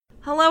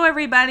Hello,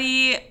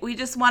 everybody. We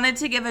just wanted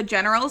to give a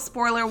general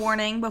spoiler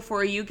warning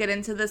before you get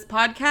into this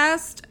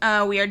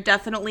podcast. We are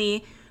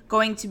definitely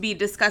going to be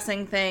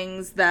discussing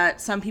things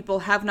that some people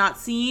have not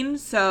seen.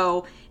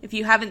 So if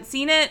you haven't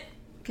seen it,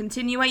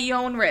 continue at your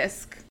own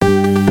risk.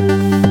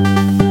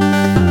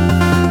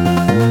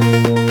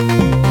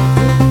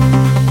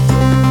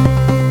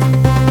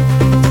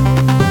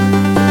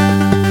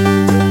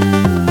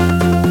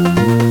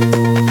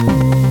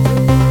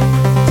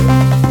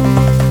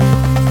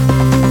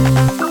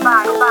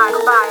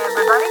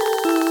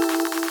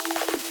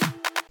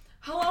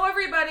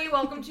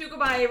 Welcome to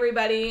Goodbye,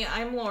 everybody.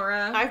 I'm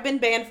Laura. I've been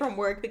banned from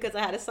work because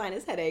I had a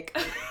sinus headache.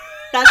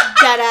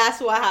 That's dead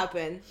ass what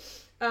happened.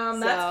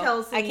 That's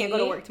Kelsey. I can't go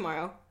to work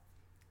tomorrow.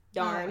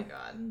 Darn. Oh my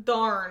god.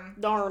 Darn.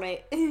 Darn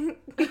it.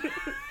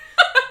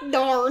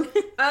 Darn.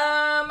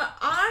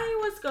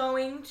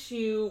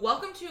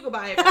 Welcome to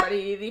Goodbye,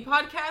 everybody. The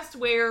podcast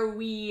where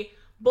we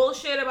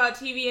bullshit about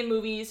TV and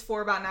movies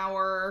for about an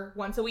hour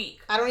once a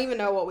week. I don't even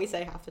know what we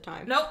say half the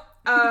time. Nope.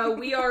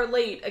 We are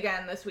late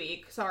again this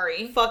week.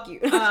 Sorry. Fuck you.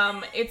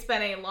 It's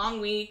been a long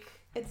week.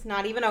 It's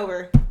not even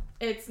over.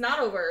 It's not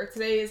over.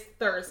 Today is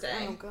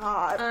Thursday. Oh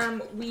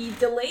god. We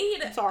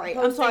delayed. I'm sorry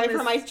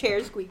for my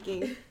chair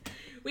squeaking.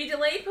 We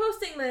delayed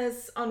posting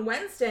this on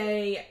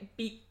Wednesday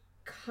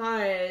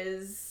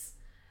because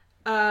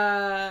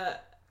The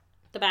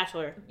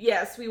Bachelor.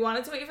 Yes, we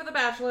wanted to wait for The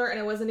Bachelor, and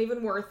it wasn't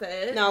even worth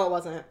it. No, it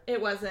wasn't. It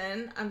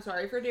wasn't. I'm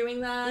sorry for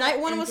doing that. Night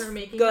 1 was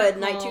good.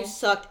 Night 2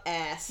 sucked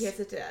ass. Yes,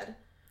 it did.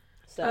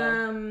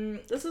 So,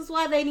 this is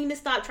why they need to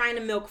stop trying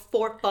to milk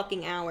 4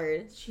 fucking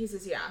hours.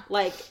 Jesus, yeah.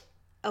 Like,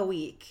 a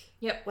week.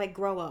 Yep. Like,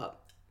 grow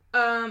up.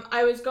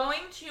 I was going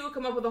to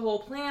come up with a whole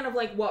plan of,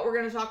 like, what we're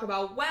going to talk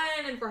about when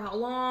and for how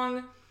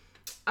long.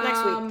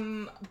 Next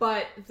week.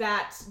 But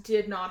that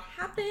did not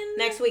happen.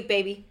 Next week,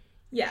 baby.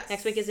 Yes.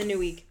 Next week is a new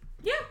week.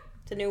 Yeah.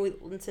 It's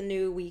a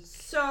new week.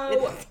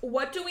 So,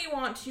 what do we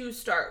want to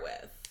start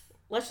with?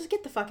 Let's just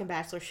get the fucking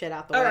Bachelor shit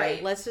out the way. All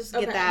right. Let's just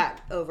get that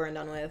over and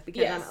done with.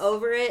 Because I'm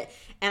over it,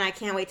 and I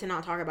can't wait to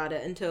not talk about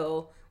it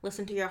until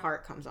Listen to Your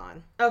Heart comes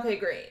on. Okay,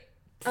 great.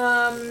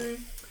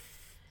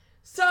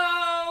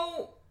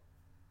 So,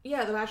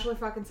 yeah, The Bachelor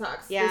fucking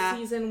sucks. Yeah. This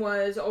season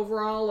was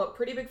overall a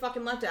pretty big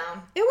fucking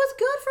letdown. It was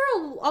good for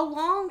a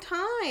long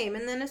time,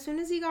 and then as soon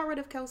as he got rid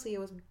of Kelsey, it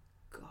was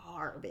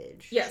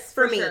garbage. Yes,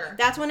 for me. Sure.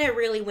 That's when it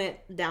really went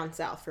down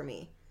south for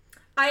me.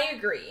 I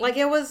agree. Like,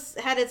 it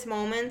had its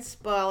moments,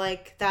 but,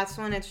 like, that's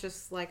when it's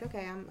just like,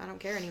 okay, I don't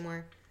care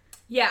anymore.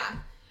 Yeah.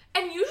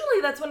 And usually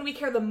that's when we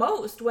care the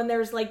most, when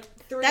there's, like,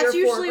 3 or 4 That's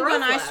usually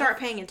when left. I start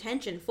paying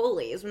attention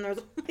fully, is when there's,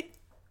 like,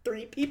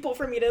 3 people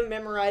for me to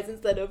memorize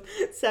instead of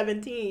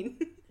 17.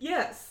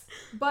 Yes.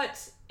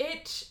 But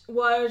it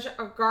was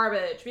a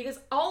garbage, because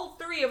all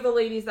 3 of the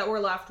ladies that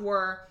were left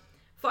were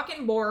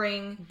fucking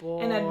boring.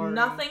 And had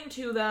nothing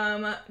to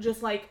them.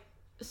 Just, like,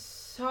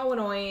 so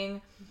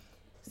annoying.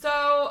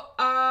 So,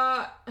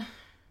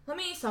 let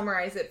me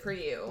summarize it for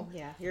you.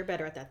 Yeah, you're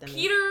better at that than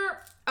me. Peter,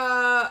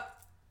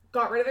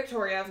 got rid of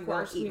Victoria, of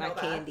course. Eat my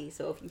candy,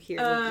 so if you hear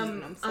me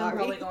eating, I'm sorry. I'm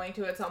probably going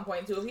to at some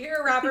point, too. If you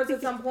hear rappers at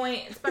some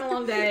point, it's been a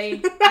long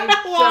day. I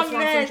just want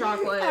some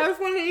chocolate. I just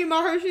want to eat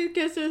my Hershey's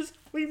Kisses.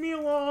 Leave me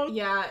alone.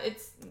 Yeah,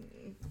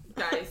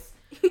 guys,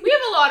 we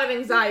have a lot of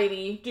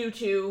anxiety due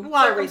to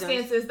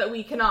circumstances that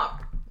we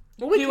cannot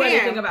do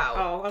anything about.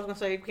 Oh, I was going to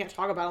say we can't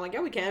talk about it. I'm like, yeah,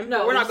 we can.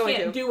 No, we're not going to.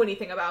 We can't do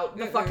anything about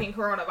the fucking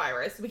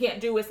coronavirus. We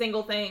can't do a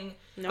single thing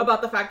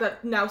about the fact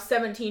that now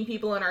 17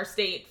 people in our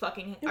state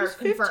fucking are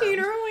confirmed. 15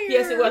 earlier.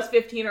 Yes, it was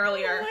 15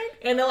 earlier. Oh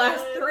in the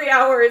last 3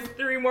 hours,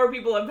 3 more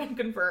people have been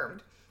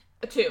confirmed.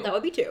 2. That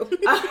would be 2. See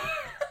what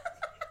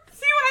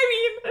I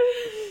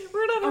mean?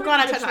 We're not. Oh god,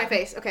 I touched my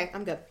face. Okay,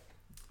 I'm good.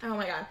 Oh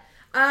my god.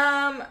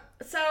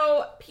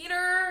 So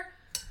Peter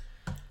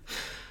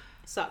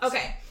sucks.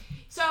 Okay,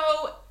 so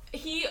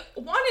he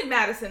wanted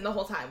Madison the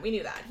whole time. We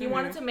knew that. He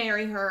wanted to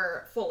marry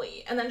her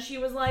fully. And then she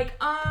was like,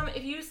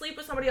 if you sleep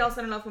with somebody else,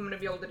 I don't know if I'm going to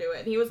be able to do it.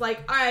 And he was like,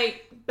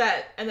 I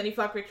bet. And then he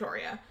fucked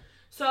Victoria.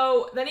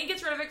 So then he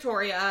gets rid of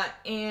Victoria,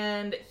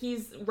 and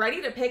he's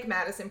ready to pick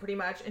Madison pretty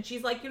much. And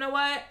she's like, you know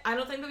what? I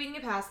don't think that we can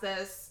get past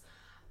this.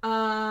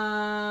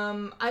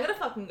 I gotta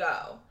fucking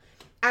go.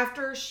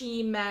 After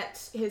she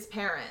met his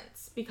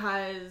parents,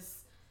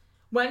 because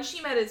when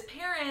she met his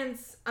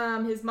parents,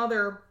 his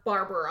mother,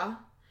 Barbara,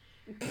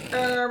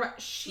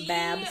 she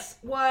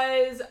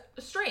was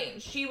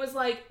strange. She was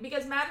like,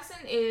 because Madison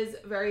is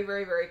very,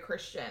 very, very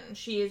Christian.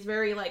 She is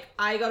very like,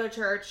 I go to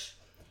church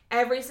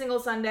every single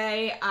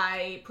Sunday.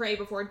 I pray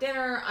before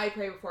dinner. I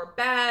pray before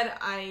bed.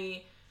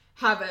 I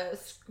have a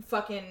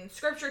fucking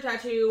scripture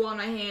tattoo on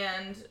my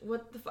hand.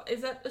 What the fuck?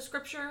 Is that a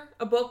scripture?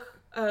 A book?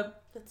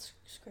 That's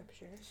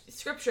scripture.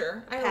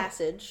 Scripture.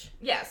 Passage.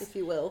 Yes. If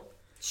you will.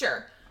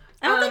 Sure.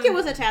 I don't think it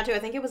was a tattoo. I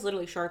think it was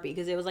literally Sharpie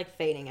because it was like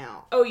fading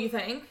out. Oh, you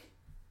think?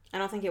 I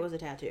don't think it was a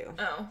tattoo.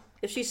 Oh.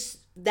 If she's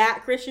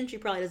that Christian, she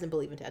probably doesn't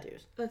believe in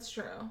tattoos. That's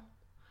true.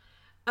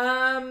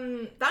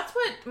 That's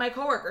what my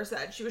coworker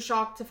said. She was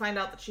shocked to find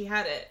out that she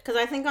had it. Because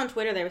I think on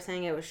Twitter they were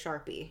saying it was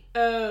Sharpie.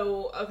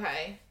 Oh,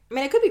 okay. I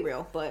mean, it could be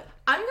real, but...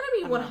 I'm going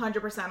to be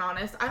 100%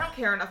 honest. I don't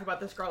care enough about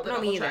this girl to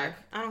double check.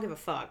 I don't give a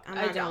fuck. I'm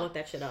not going to look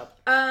that shit up.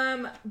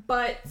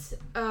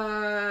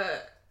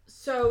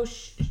 So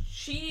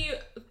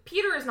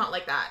Peter is not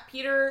like that.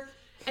 Peter...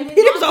 And his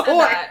Peter's mom a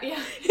whore. That. Yeah.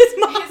 His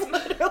mom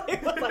literally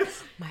was like,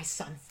 my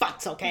son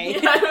fucks, okay?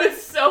 Yeah, it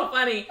was so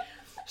funny.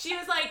 She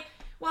was like,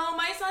 well,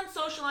 my son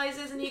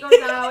socializes and he goes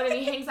out and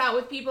he hangs out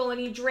with people and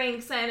he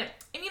drinks and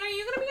are you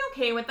going to be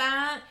okay with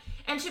that?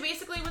 And she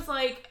basically was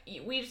like,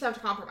 we just have to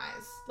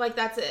compromise. Like,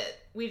 that's it.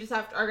 We just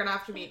are going to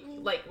have to be,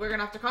 like, we're going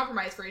to have to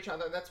compromise for each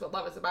other. That's what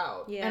love is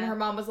about. Yeah. And her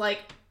mom was like,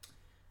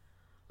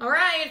 all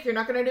right, if you're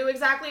not going to do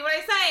exactly what I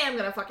say, I'm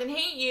going to fucking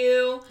hate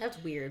you.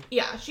 That's weird.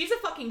 Yeah, she's a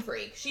fucking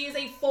freak. She is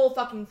a full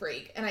fucking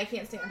freak, and I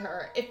can't stand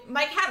her. If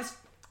Mike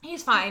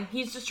he's fine.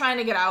 He's just trying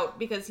to get out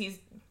because he's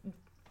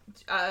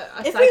a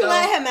If psycho. we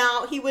let him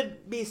out, he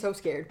would be so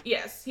scared.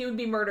 Yes, he would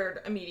be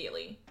murdered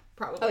immediately,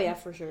 probably. Oh, yeah,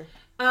 for sure.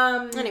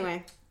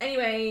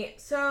 Anyway,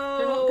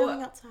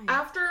 so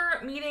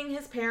after meeting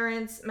his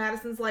parents,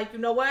 Madison's like, you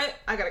know what?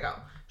 I gotta go.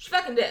 She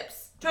fucking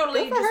dips.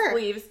 Totally just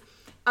leaves.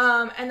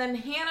 And then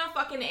Hannah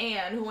fucking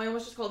Ann, who I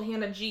almost just called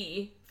Hannah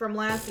G from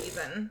last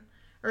season,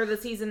 or the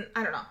season,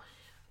 I don't know.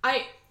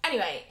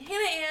 Anyway,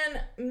 Hannah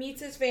Ann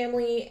meets his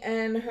family,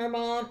 and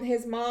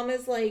his mom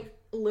is like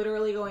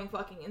literally going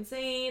fucking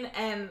insane,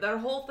 and their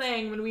whole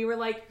thing when we were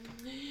like,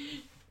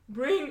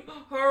 bring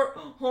her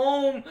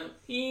home,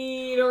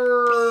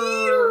 Peter.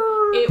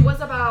 It was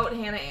about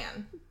Hannah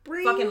Ann.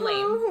 Bring fucking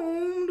lame. her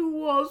home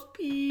to us,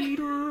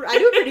 Peter. I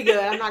do it pretty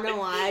good. I'm not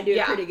gonna lie. I do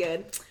it pretty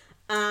good.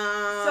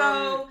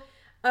 Hannah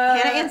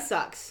Ann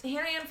sucks.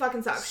 Hannah Ann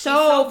fucking sucks.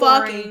 So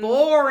fucking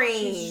boring.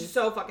 She's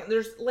so fucking...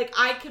 There's, like,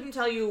 I couldn't even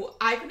tell you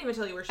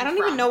where she's from. I don't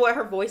even know what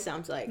her voice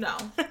sounds like. No.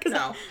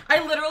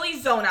 I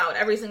literally zone out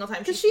every single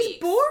time she speaks. She's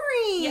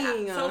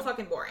boring. Yeah, so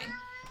fucking boring.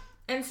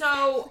 And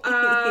so,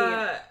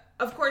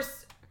 of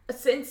course,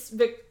 since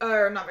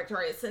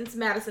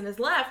Madison has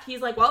left,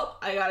 he's like, well,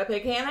 I gotta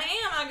pick Hannah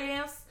Ann, I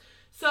guess.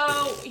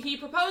 So he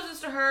proposes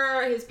to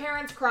her. His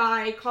parents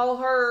cry, call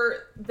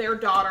her their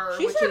daughter.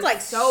 She starts like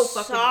so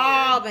fucking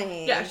sobbing.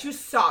 Weird. Yeah, she was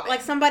sobbing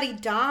like somebody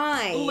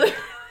died.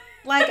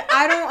 Like,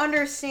 I don't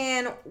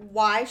understand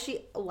why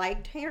she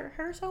liked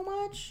her so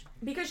much.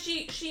 Because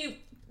she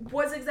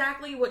was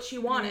exactly what she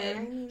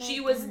wanted. She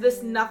was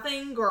this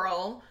nothing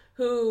girl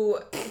who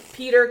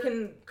Peter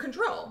can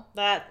control.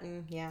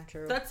 Yeah,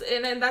 true.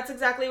 And that's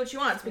exactly what she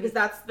wants, because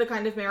that's the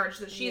kind of marriage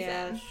that she's in.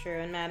 Yeah, that's true.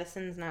 And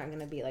Madison's not going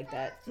to be like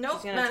that.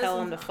 Nope. She's going to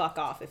tell him to fuck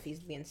off if he's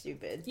being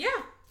stupid. Yeah.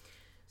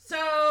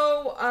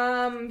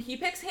 So, he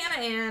picks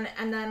Hannah Ann,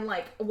 and then,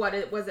 like,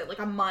 like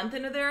a month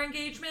into their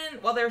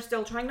engagement, while they're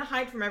still trying to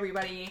hide from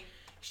everybody,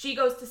 she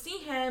goes to see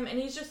him, and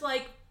he's just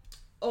like,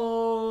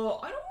 oh,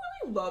 I don't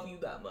really love you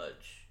that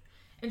much.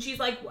 And she's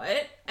like,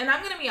 what? And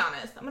I'm going to be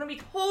honest. I'm going to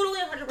be totally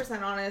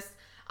 100% honest.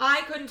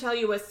 I couldn't tell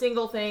you a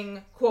single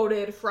thing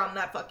quoted from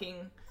that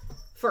fucking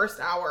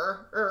first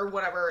hour or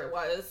whatever it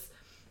was.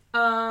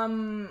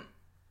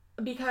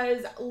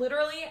 Because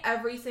literally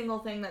every single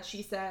thing that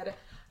she said,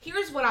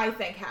 here's what I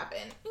think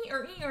happened.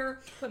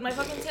 Put my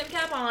fucking tin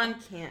cap on. I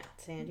can't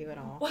stand you at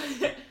all.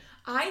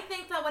 I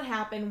think that what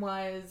happened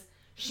was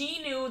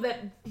she knew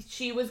that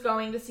she was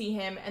going to see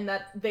him and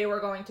that they were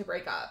going to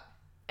break up.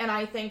 And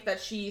I think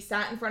that she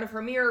sat in front of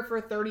her mirror for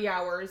 30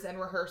 hours and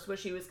rehearsed what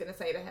she was going to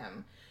say to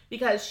him.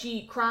 Because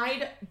she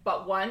cried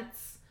but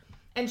once.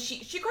 And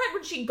she cried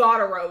when she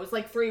got a rose,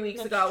 like 3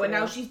 weeks ago. True. And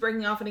now she's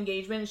breaking off an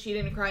engagement and she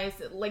didn't cry,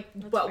 fair.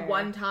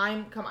 One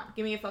time. Come on,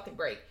 give me a fucking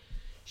break.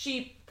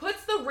 She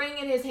puts the ring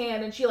in his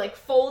hand and she, like,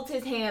 folds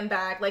his hand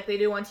back like they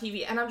do on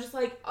TV. And I'm just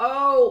like,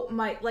 oh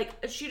my... Like,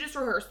 she just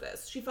rehearsed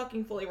this. She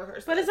fucking fully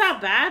rehearsed But this. is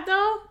that bad,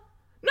 though?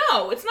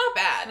 No, it's not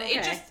bad. Okay.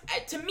 It just,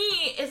 to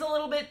me, is a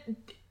little bit...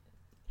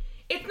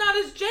 It's not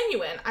as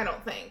genuine, I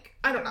don't think.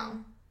 I don't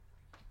know.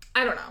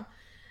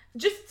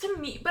 Just to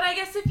me, but I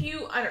guess I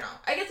don't know.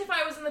 I guess if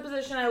I was in the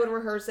position, I would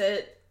rehearse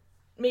it.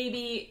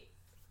 Maybe.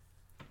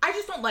 I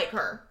just don't like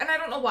her. And I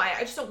don't know why.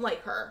 I just don't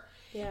like her.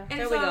 Yeah,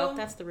 and there we go.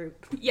 That's the root.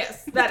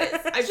 Yes, that is.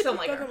 I just don't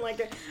like her.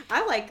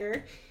 I like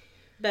her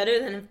better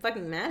than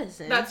fucking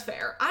Madison. That's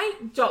fair. I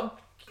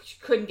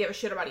couldn't give a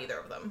shit about either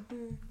of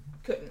them.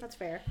 Couldn't. That's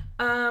fair.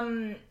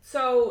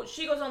 So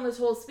she goes on this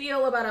whole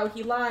spiel about how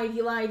he lied, he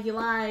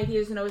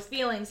doesn't know his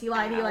feelings, he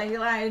lied,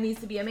 he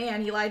needs to be a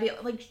man, he lied,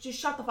 like, just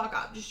shut the fuck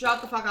up. Just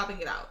shut the fuck up and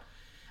get out.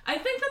 I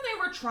think that they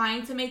were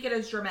trying to make it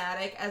as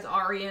dramatic as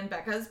Ari and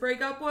Becca's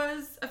breakup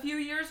was a few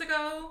years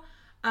ago.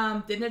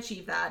 Didn't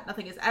achieve that.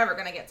 Nothing is ever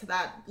gonna get to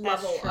that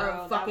level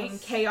of fucking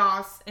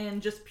chaos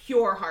and just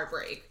pure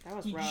heartbreak. That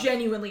was rough.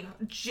 Genuinely,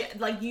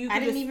 I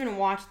didn't even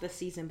watch the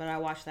season, but I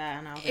watched that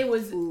and I was like, it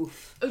was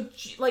oof.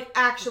 Like,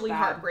 actually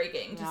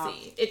heartbreaking to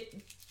see.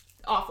 It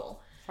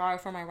awful. Sorry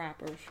for my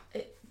rappers.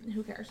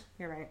 Who cares?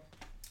 You're right.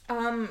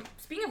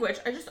 Speaking of which,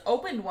 I just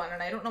opened one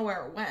and I don't know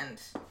where it went.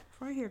 It's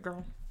right here,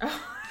 girl.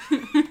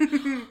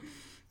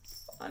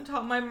 On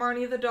top of my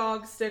Marnie the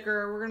dog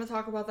sticker. We're going to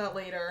talk about that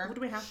later. What do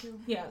we have to?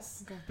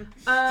 Yes. Okay.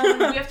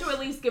 We have to at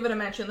least give it a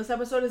mention. This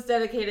episode is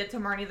dedicated to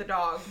Marnie the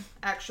dog,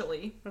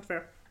 actually. That's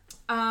fair.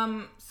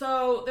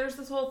 So there's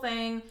this whole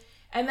thing.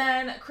 And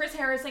then Chris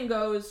Harrison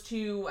goes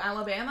to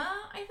Alabama,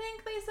 I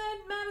think they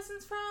said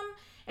Madison's from.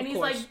 And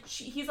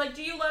he's like,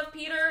 do you love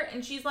Peter?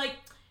 And she's like,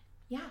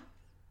 yeah,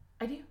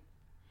 I do.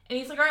 And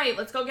he's like, all right,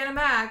 let's go get him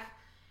back.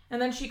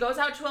 And then she goes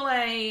out to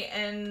LA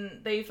and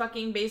they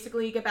fucking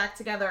basically get back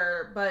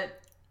together.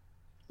 But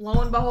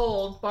lo and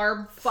behold,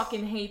 Barb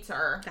fucking hates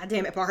her. God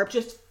damn it, Barb.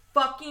 Just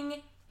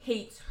fucking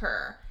hates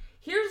her.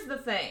 Here's the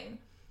thing.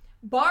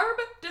 Barb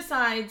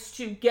decides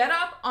to get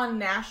up on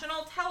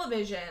national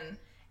television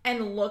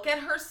and look at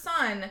her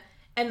son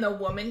and the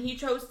woman he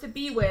chose to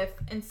be with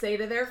and say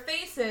to their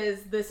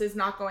faces, this is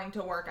not going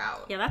to work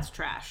out. Yeah, that's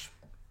trash.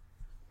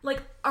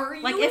 Like, are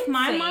you Like, if insane?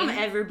 my mom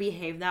ever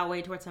behaved that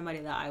way towards somebody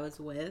that I was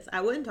with,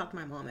 I wouldn't talk to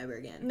my mom ever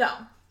again. No.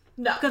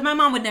 Because my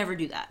mom would never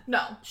do that.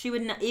 No. She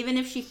would not, even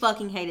if she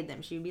fucking hated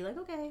them, she would be like,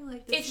 okay,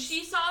 like this. If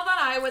she saw that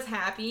I was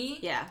happy,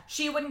 yeah,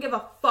 she wouldn't give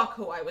a fuck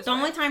who I was The with.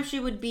 only time she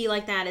would be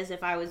like that is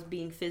if I was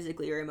being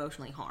physically or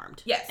emotionally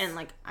harmed. Yes. And,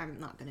 like, I'm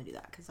not going to do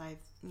that because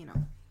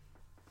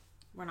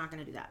we're not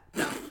going to do that.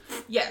 No.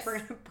 Yes. We're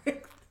going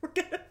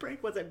to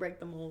break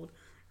the mold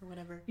or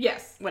whatever.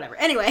 Yes. Whatever.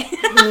 Anyway.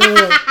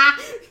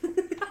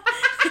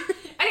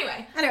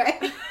 Anyway.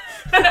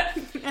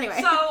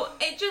 So,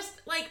 it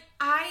just, like,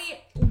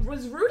 I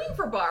was rooting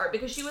for Barb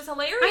because she was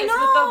hilarious I know.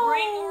 with the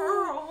bring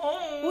her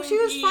home. Well, she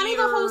was funny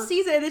the whole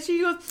season. And then she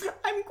goes,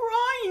 I'm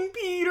crying,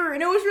 Peter.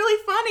 And it was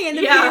really funny. And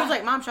then Peter was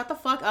like, Mom, shut the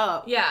fuck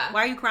up. Yeah.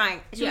 Why are you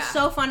crying? She was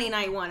so funny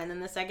night one. And then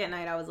the second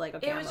night, I was like,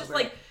 okay, it was just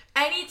like,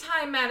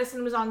 anytime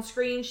Madison was on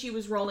screen, she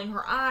was rolling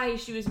her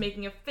eyes. She was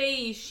making a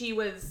face. She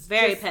was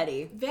very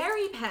petty.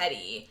 Very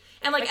petty.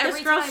 And, like every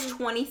this girl's time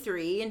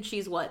 23 and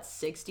she's what,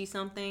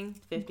 60-something?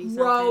 50-something?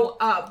 Grow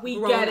up. We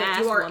get it.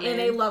 You are woman. in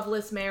a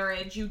loveless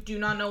marriage. You do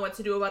not know what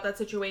to do about that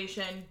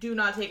situation. Do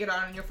not take it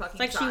out on your fucking It's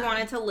like son. she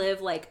wanted to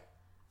live, like,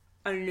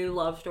 a new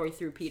love story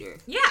through Peter.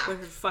 Yeah. Which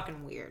is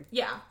fucking weird.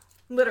 Yeah.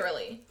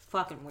 Literally.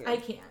 Fucking weird. I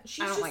can't.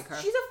 I don't like her.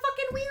 She's a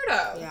fucking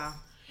weirdo. Yeah.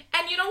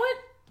 And you know what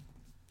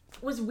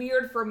was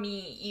weird for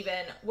me,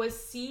 even, was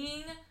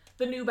seeing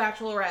the new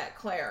Bachelorette,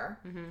 Claire.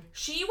 Mm-hmm.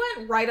 She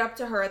went right up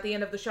to her at the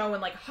end of the show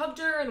and, like, hugged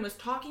her and was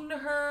talking to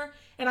her.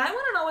 And I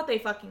want to know what they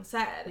fucking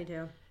said. Me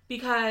too.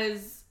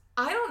 Because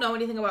I don't know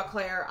anything about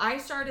Claire.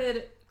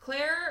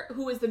 Claire,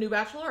 who is the new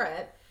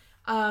Bachelorette,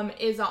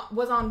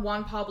 was on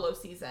Juan Pablo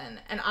season.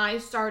 And I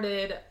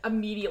started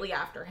immediately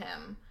after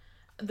him.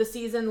 The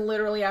season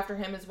literally after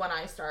him is when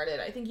I started.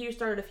 I think you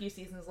started a few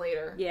seasons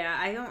later. Yeah,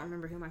 I don't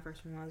remember who my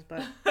first one was,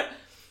 but I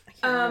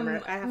can't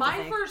remember. I have my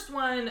to think.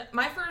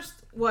 my first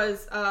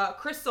was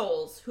Chris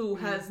Soules, who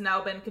has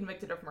now been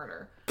convicted of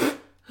murder. It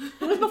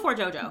was before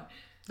JoJo.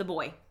 The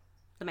boy.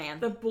 The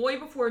man. The boy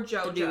before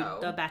JoJo. The dude.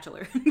 The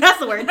bachelor. That's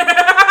the word.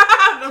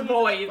 The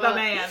boy. The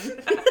man.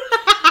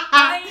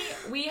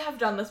 We have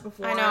done this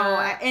before. I know.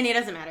 And it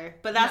doesn't matter.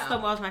 But that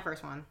was my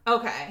first one.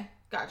 Okay.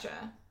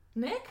 Gotcha.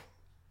 Nick?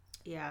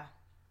 Yeah.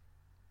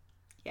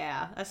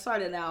 Yeah. I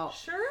started out.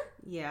 Sure?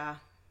 Yeah.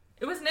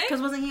 It was Nick?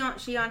 Because wasn't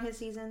she on his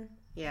season?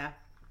 Yeah.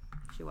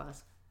 She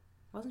was.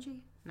 Wasn't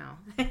she? No.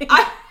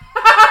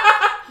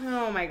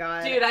 Oh my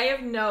god. Dude, I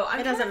have no...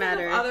 It doesn't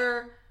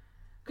matter.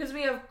 Because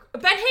we have...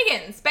 Ben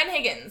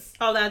Higgins.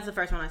 Oh, that's the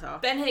first one I saw.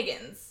 Ben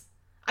Higgins.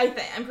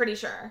 I'm pretty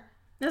sure.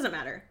 Doesn't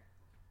matter.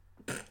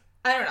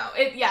 I don't know.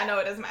 It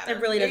doesn't matter.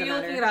 It really doesn't matter.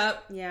 Are you looking it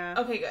up? Yeah.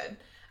 Okay, good.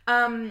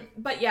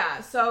 But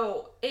yeah,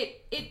 so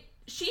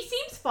she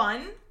seems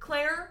fun,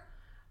 Claire.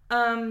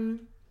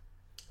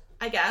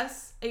 I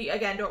guess.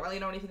 Again, don't really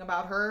know anything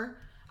about her.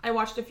 I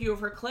watched a few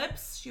of her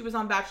clips. She was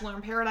on Bachelor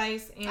in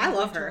Paradise and I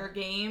love Winter her.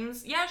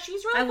 Games. Yeah,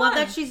 she's really I fun. love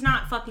that she's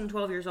not fucking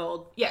 12 years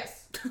old.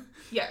 Yes.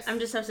 Yes. I'm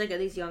just so sick of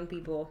these young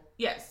people.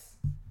 Yes.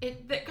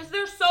 Because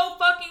they're so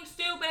fucking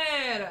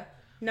stupid.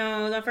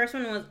 No, the first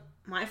one was...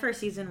 My first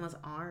season was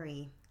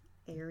Ari.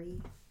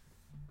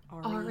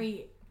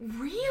 Ari.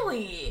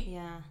 Really?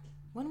 Yeah.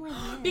 When were they?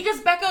 Because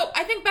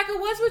I think Becca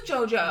was with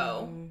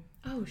JoJo.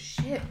 Oh,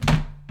 shit.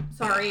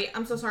 Sorry.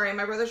 I'm so sorry.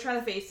 My brother's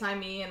trying to FaceTime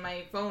me and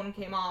my phone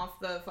came off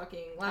the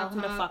fucking laptop. Tell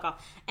him to fuck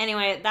off.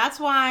 Anyway, that's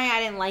why I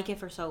didn't like it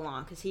for so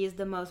long. Because he is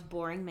the most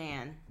boring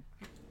man.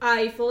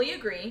 I fully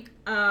agree.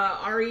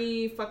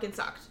 Ari fucking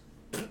sucked.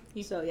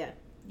 So, yeah.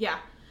 Yeah.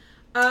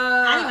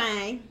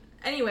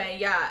 Anyway,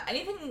 yeah.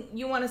 Anything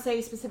you want to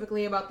say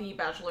specifically about the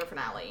Bachelor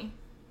finale?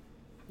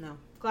 No.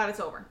 Glad it's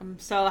over. I'm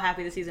so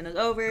happy the season is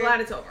over.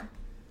 Glad it's over.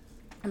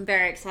 I'm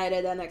very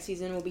excited that next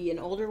season will be an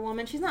older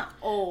woman. She's not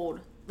old.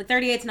 Like,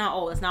 38's not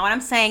old. That's not what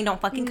I'm saying. Don't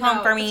fucking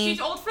come for me.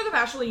 She's old for the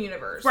Bachelor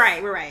universe.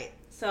 Right, we're right.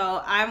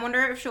 So, I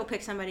wonder if she'll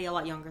pick somebody a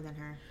lot younger than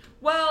her.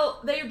 Well,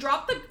 they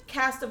dropped the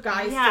cast of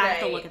guys today, I have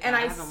to look at that. and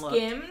I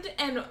skimmed,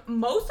 and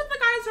most of the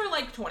guys are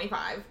like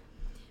 25.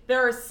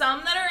 There are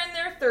some that are in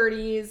their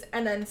 30s,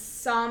 and then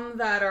some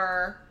that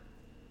are,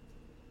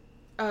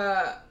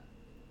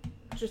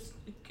 just,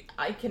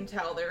 I can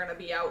tell they're gonna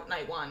be out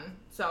night one,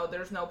 so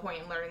there's no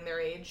point in learning their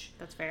age.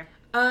 That's fair.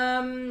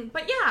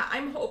 But yeah,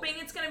 I'm hoping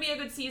it's gonna be a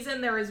good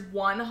season. There is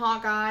one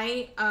hot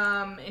guy,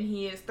 and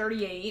he is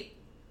 38. He's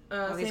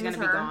same gonna as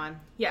be her. gone.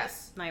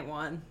 Yes. Night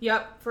one.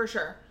 Yep, for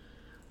sure.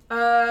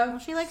 Well,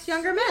 she likes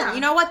younger men. Yeah. You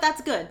know what?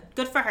 That's good.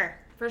 Good for her.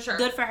 For sure.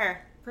 Good for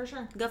her. For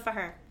sure. Good for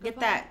her. Good Get for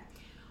that.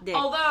 Dick.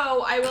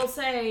 Although, I will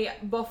say,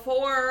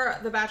 before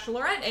The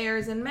Bachelorette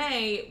airs in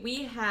May,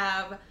 we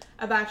have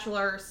a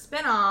Bachelor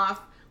spinoff,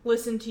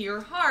 Listen to Your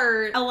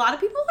Heart. A lot of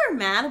people are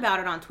mad about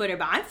it on Twitter,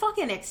 but I'm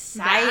fucking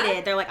excited.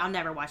 Mad? They're like, I'll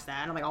never watch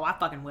that. And I'm like, oh, I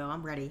fucking will.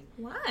 I'm ready.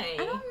 Why? I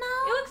don't know.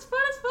 It looks fun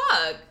as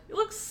fuck. It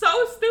looks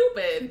so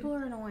stupid. People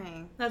are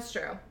annoying. That's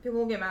true. People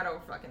will get mad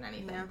over fucking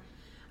anything. Yeah.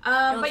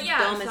 But yeah,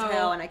 dumb so as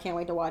hell, and I can't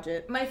wait to watch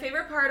it. my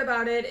favorite part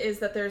about it is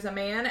that there's a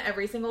man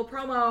every single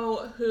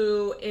promo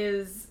who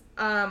is,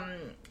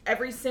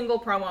 every single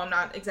promo, I'm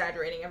not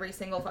exaggerating, every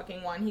single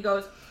fucking one, he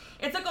goes,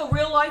 it's like a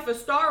real life A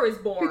Star Is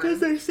Born. Because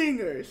they're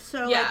singers.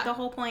 So, Yeah. like, the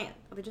whole point,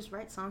 they just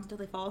write songs until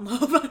they fall in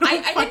love.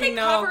 I think they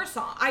cover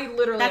songs. I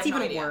literally That's have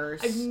no even idea.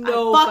 worse. I have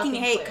no I fucking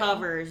hate clue.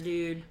 covers,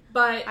 dude.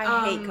 But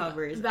I hate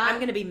covers. that- I'm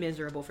gonna be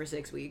miserable for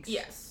 6 weeks.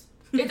 Yes.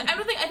 I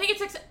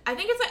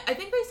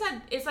think they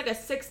said it's like a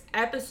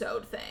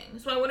 6-episode thing.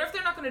 So I wonder if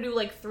they're not going to do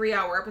like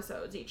 3-hour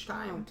episodes each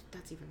time. Oh,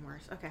 that's even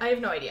worse. Okay. I have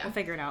no idea. We'll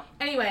figure it out.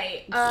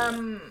 Anyway,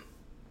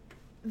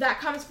 that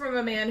comes from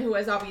a man who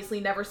has obviously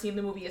never seen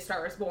the movie A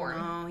Star Is Born.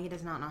 No, he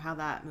does not know how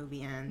that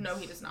movie ends. No,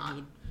 he does not.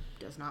 He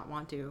does not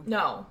want to.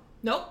 No.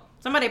 Nope.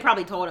 Somebody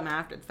probably told him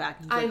after the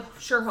fact. I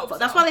sure hope so.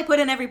 That's why they put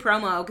in every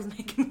promo, because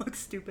make him look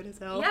stupid as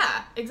hell.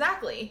 Yeah,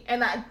 exactly.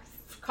 And that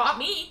caught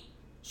me.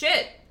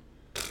 Shit.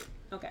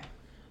 Okay.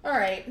 All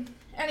right.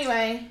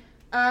 Anyway.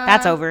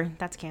 That's over.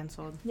 That's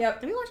canceled.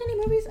 Yep. Did we watch any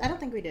movies? I don't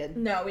think we did.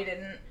 No, we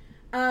didn't.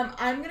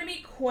 I'm going to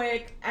be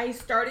quick. I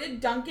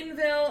started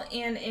Duncanville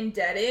and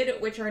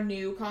Indebted, which are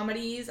new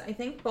comedies. I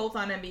think both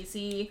on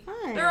NBC.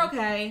 Fine. They're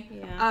okay.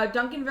 Yeah.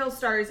 Duncanville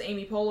stars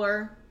Amy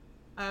Poehler.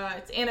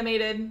 It's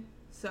animated,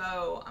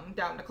 so I'm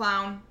down to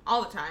clown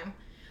all the time.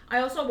 I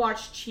also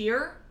watched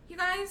Cheer, you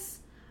guys.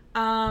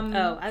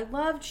 I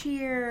love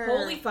Cheer.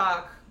 Holy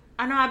fuck.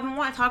 I know, I've been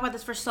wanting to talk about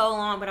this for so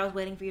long, but I was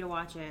waiting for you to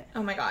watch it.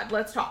 Oh my god,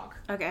 let's talk.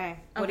 Okay.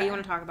 What do you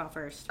want to talk about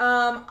first?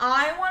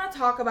 I want to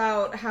talk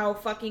about how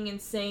fucking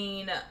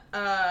insane,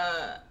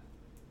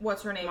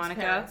 what's her name's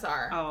Monica? parents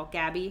are. Oh,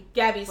 Gabby.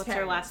 Gabby's What's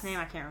parents. her last name?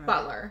 I can't remember.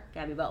 Butler.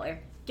 Gabby Butler.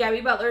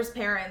 Gabby Butler's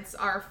parents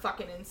are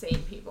fucking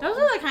insane people. Those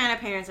are the kind of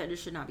parents that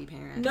just should not be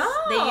parents. No.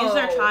 They use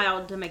their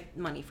child to make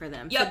money for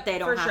them, Yep, so they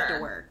don't for have sure.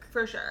 to work.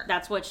 For sure.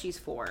 That's what she's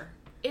for.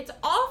 It's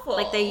awful.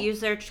 Like, they use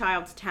their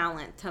child's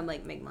talent to,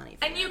 like, make money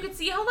for And them. you could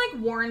see how,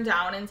 like, worn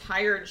down and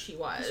tired she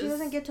was. She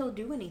doesn't get to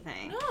do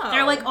anything. No.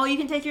 They're like, oh, you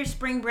can take your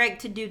spring break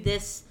to do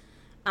this,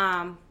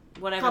 whatever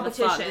the fuck.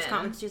 Competition. This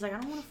competition. She's like, I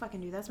don't want to fucking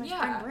do that. That's my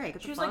Yeah. spring break.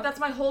 What She the was fuck? like, that's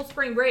my whole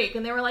spring break.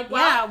 And they were like,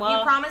 well, Yeah, well-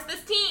 you promised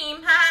this team,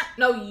 huh?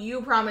 No,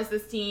 you promised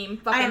this team.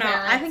 Fucking I know.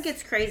 parents. I think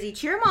it's crazy.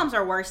 Cheer moms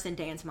are worse than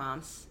dance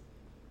moms.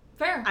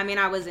 fair. I mean,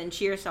 I was in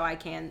cheer, so I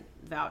can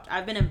vouch.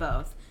 I've been in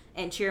both.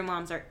 And cheer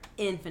moms are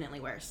infinitely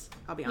worse.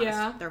 I'll be honest.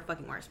 Yeah. They're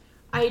fucking worse.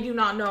 I do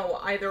not know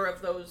either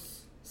of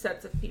those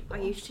sets of people. I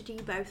used to do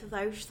both of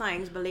those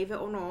things, believe it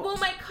or not. Well,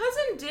 my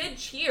cousin did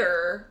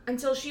cheer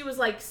until she was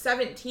like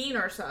 17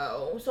 or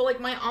so. So, like,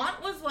 my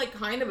aunt was like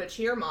kind of a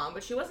cheer mom,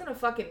 but she wasn't a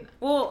fucking.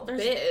 Well,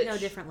 there's bitch. no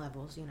different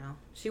levels, you know.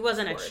 She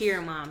wasn't a course.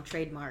 cheer mom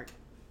trademark.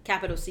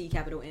 Capital C,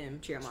 capital M,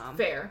 cheer mom.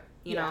 Fair.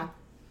 You Yeah. know?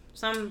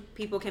 Some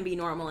people can be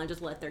normal and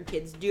just let their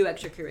kids do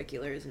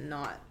extracurriculars and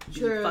not be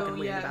True, fucking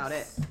weird yes. about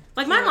it.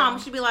 Like, my True. mom,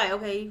 she'd be like,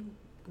 okay,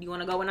 you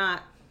want to go or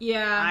not?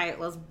 Yeah. All right,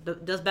 let's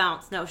just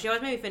bounce. No, she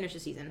always made me finish the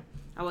season.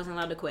 I wasn't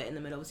allowed to quit in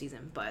the middle of the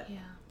season, but Yeah.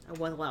 I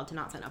was allowed to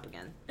not sign up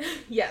again.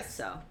 Yes.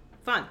 So,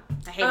 fun.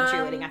 I hated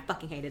cheerleading. I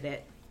fucking hated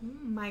it. Oh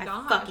my I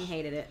gosh. fucking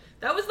hated it.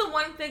 That was the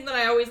one thing that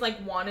I always like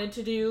wanted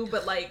to do,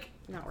 but like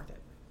Not worth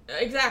it.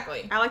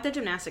 exactly. I like the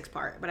gymnastics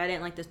part, but I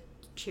didn't like the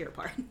cheer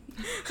part.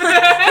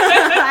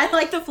 I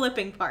like the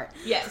flipping part.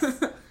 Yes.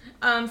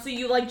 So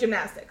you like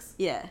gymnastics?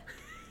 Yeah.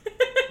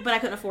 But I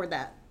couldn't afford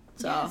that.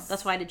 So Yes.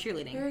 that's why I did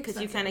cheerleading. Very Because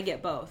you expensive. kind of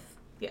get both.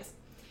 Yes.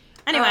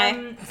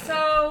 Anyway.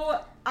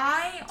 So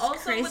I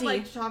also would crazy.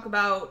 like to talk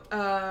about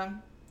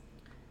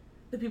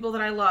the people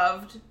that I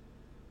loved,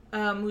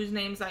 whose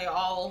names I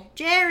all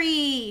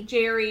Jerry!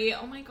 Jerry.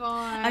 Oh my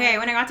god. Okay,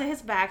 when I got to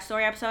his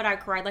backstory episode, I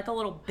cried like a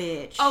little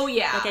bitch. Oh,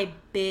 yeah. Like a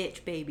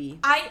bitch baby.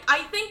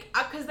 I think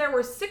because there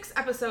were 6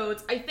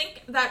 episodes, I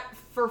think that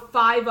for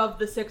 5 of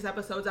the 6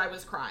 episodes I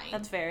was crying.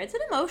 That's fair. It's an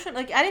emotion.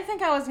 Like, I didn't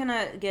think I was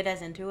gonna get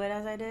as into it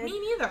as I did. Me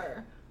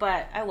neither.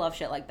 But I love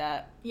shit like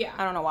that. Yeah.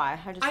 I don't know why.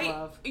 I just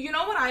love. You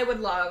know what I would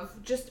love?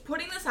 Just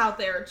putting this out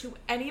there to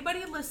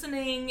anybody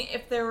listening,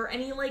 if there were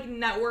any, like,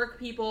 network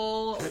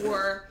people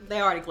or They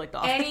already clicked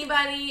off.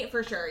 anybody,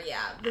 for sure,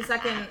 yeah. The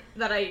second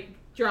that I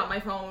dropped my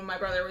phone when my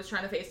brother was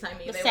trying to FaceTime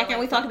me. The they were second like,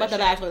 we talked "Fuck about this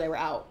The shit." Bachelor, they were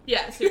out.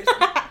 Yeah, seriously.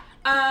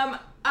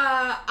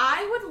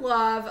 I would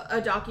love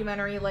a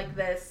documentary like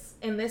this,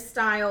 in this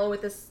style,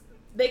 with this,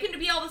 they can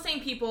be all the same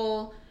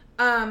people,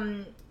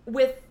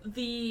 with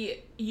the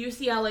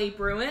UCLA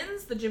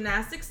Bruins, the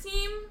gymnastics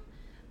team.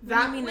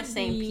 That I mean the would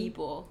same be,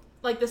 people.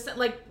 Like the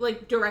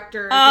like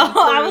directors. Oh, and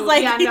crew. I was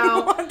like, yeah, you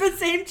no. want the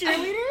same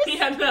cheerleaders?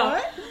 Yeah, no.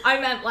 What? I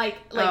meant like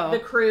Oh, the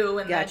crew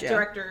and gotcha. the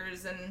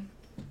directors and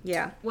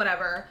Yeah.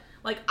 whatever.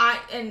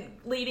 And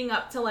leading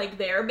up to, like,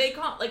 their big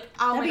like,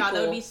 oh my god, cool.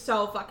 That would be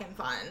so fucking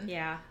fun.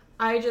 Yeah.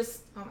 Oh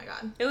my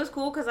god. It was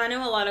cool because I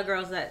know a lot of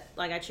girls that,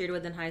 like, I cheered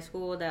with in high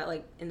school that,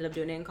 like, ended up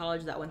doing it in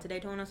college that went to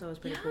Daytona, so it was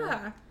pretty cool.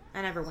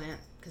 I never went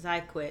because I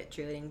quit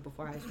cheerleading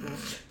before high school.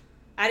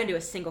 I didn't do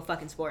a single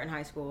fucking sport in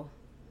high school.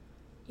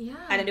 Yeah.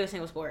 I didn't do a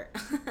single sport. I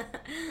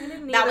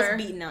didn't either. That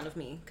was beaten out of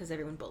me because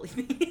everyone bullied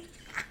me.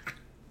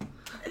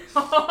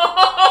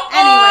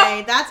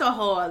 Anyway, that's a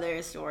whole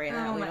other story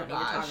that we don't need to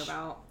talk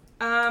about.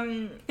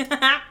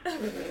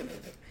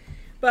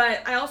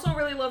 But I also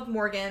really loved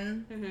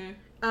Morgan.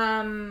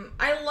 Mm-hmm.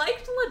 I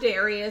liked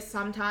Ladarius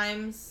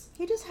sometimes.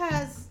 He needs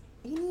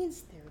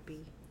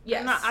therapy.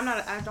 Yes.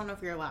 I don't know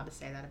if you're allowed to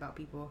say that about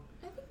people.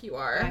 I think you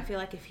are. But I feel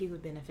like if he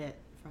would benefit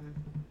from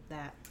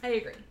that. I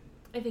agree.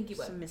 I think you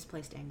would. Some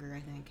misplaced anger, I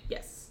think.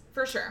 Yes,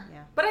 for sure.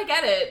 Yeah. But I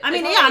get it. I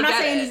mean, I'm not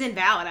saying he's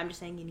invalid. I'm just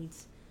saying he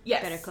needs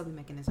better coping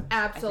mechanisms.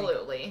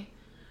 Absolutely.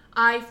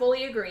 I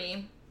fully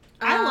agree.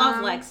 I love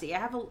Lexi.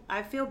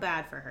 I feel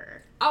bad for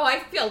her. Oh,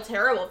 I feel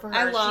terrible for her.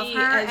 I love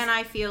her, and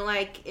I feel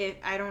like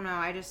I don't know.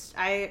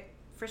 I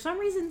for some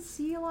reason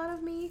see a lot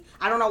of me.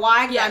 I don't know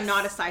why. Yes. I'm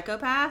not a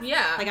psychopath.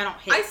 Yeah. Like I don't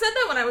hit. I said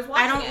that when I was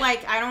watching.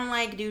 I don't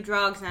like do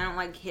drugs, and I don't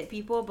like hit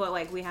people, but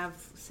like we have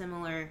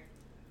similar.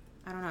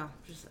 I don't know.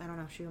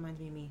 She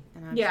reminds me of me,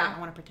 and I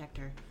want to protect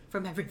her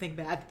from everything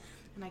bad,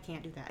 and I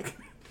can't do that.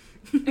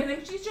 I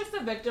think she's just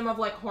a victim of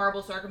like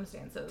horrible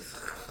circumstances.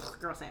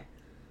 Girl, same.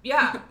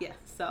 Yeah. Yeah.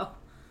 So,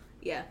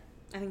 yeah,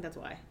 I think that's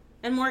why.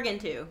 And Morgan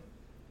too.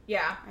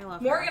 Yeah. I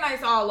love Morgan. Her. I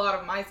saw a lot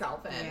of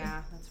myself in.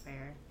 Yeah, that's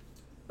fair.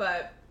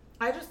 But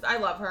I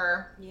love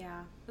her.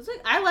 Yeah. It's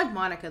like I like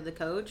Monica, the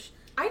coach.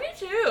 I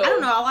do too. I don't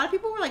know. A lot of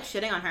people were like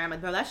shitting on her. I'm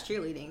like, bro, that's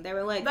cheerleading. They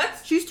were like,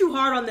 she's too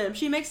hard on them.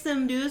 She makes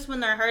them do this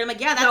when they're hurt. I'm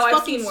like, yeah, that's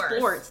fucking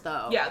sports,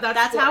 though. Yeah,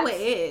 that's how it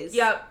is.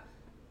 Yep.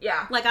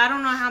 Yeah. Like, I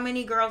don't know how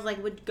many girls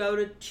like would go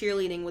to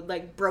cheerleading with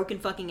like broken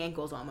fucking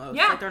ankles almost.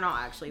 Yeah. Like they're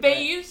not actually.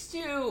 They used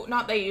to.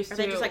 Or they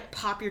just like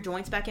pop your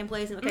joints back in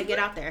place and get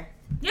out there.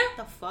 Yeah.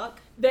 What the fuck?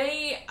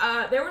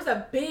 There was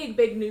a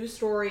big news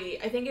story,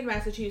 I think in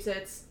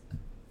Massachusetts,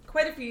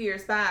 quite a few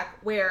years back,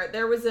 where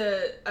there was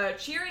a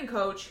cheering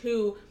coach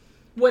who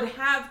would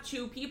have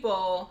two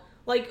people,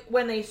 like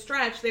when they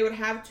stretch, they would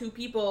have two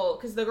people,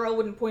 because the girl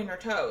wouldn't point her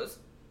toes.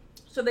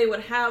 So they would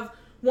have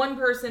one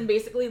person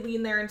basically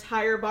lean their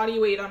entire body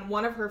weight on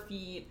one of her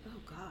feet. Oh,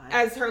 God.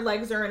 As her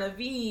legs are in a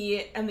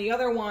V, and the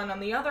other one on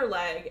the other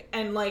leg,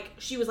 and like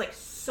she was like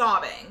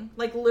sobbing,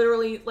 like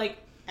literally like.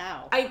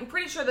 Ow. I'm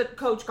pretty sure the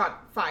coach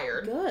got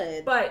fired.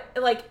 Good. But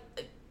like.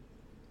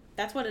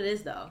 That's what it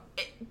is, though.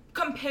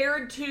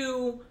 Compared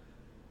to.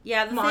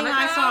 Yeah, the Monica, thing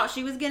I saw,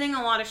 she was getting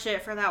a lot of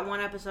shit for that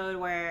one episode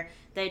where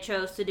they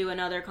chose to do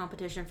another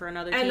competition for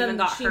another team and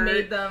got hurt.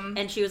 Made them.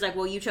 And she was like,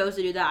 well, you chose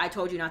to do that. I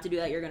told you not to do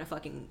that. You're going to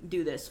fucking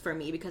do this for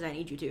me because I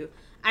need you to.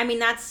 I mean,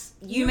 that's...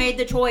 You made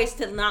the choice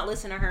to not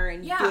listen to her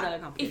and do another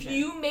competition. If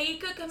you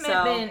make a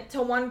commitment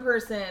to one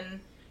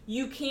person,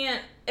 you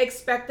can't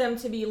expect them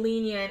to be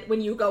lenient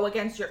when you go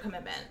against your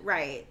commitment.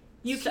 Right.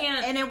 You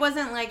can't... And it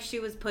wasn't like she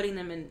was putting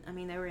them in... I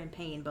mean, they were in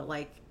pain, but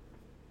like...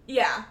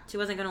 Yeah. She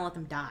wasn't going to let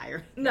them die.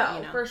 Or,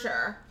 no, for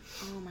sure.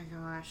 Oh my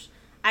gosh.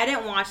 I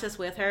didn't watch this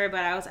with her, but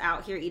I was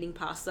out here eating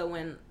pasta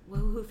when...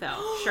 Who fell?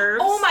 Sherbs?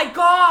 Oh my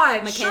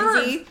god!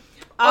 Mackenzie? Sherbs.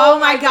 Oh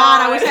my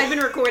god, I wish I'd been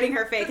recording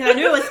her face, because I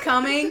knew it was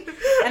coming.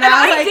 And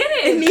I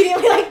didn't.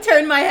 Immediately like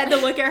turned my head to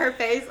look at her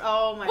face.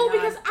 Oh my god. Well,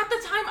 because at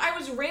the time I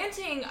was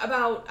ranting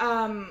about...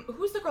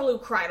 who's the girl who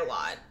cried a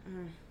lot?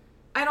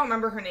 I don't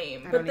remember her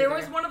name. But there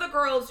was one of the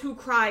girls who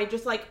cried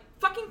just like...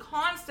 fucking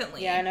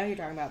constantly. Yeah, I know who you're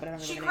talking about, but I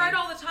don't remember. She cried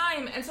all the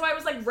time, and so I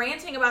was like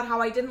ranting about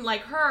how I didn't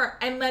like her,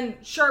 and then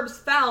Sherbs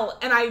fell,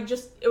 and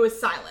it was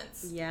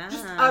silence. Yeah.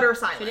 Just utter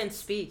silence. She didn't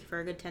speak for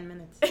a good 10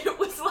 minutes. It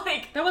was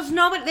like... There was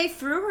nobody, they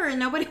threw her, and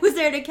nobody was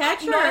there to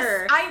catch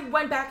her. I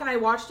went back and I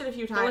watched it a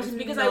few times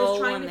because I was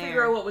trying to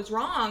figure out what was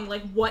wrong,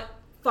 like what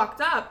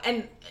fucked up,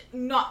 and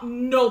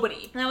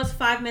nobody. And that was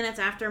 5 minutes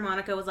after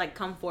Monica was like,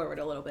 come forward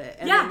a little bit,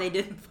 and then they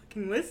didn't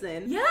fucking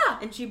listen. Yeah.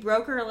 And she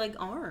broke her like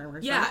arm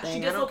or something. Yeah, she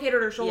dislocated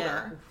her shoulder.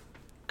 Yeah.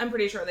 I'm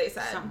pretty sure they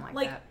said. Something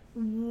like that.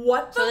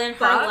 What the fuck? So then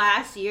fuck? her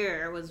last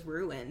year was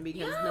ruined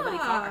because nobody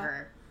caught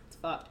her. It's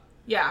fucked.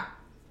 Yeah.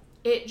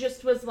 It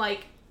just was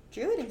like...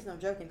 Cheerleading's no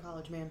joke in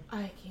college, man.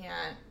 I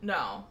can't.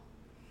 No.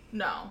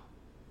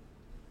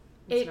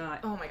 It's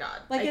not. Oh my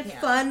god. Like, it's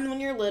fun when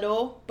you're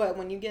little, but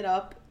when you get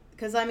up...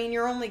 Because, I mean,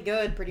 you're only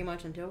good pretty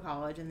much until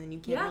college, and then you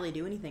can't really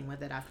do anything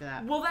with it after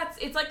that. Well,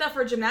 it's like that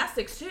for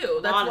gymnastics, too.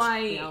 That's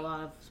why... a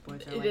lot of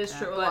sports are like that. It is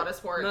true, a lot of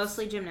sports.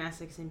 Mostly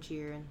gymnastics and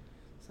cheer and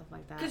stuff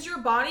like that. Because your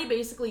body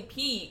basically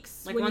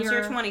peaks. Like, once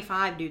you're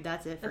 25, dude,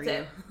 that's it for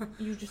you.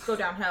 You just go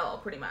downhill,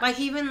 pretty much. Like,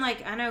 even,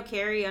 like, I know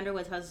Carrie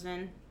Underwood's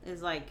husband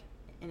is, like,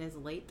 in his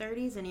late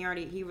 30s, and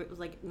he was,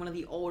 like, one of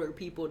the older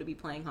people to be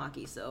playing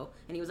hockey,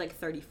 and he was, like,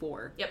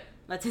 34. Yep.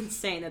 That's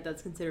insane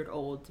that's considered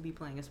old to be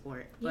playing a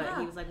sport. But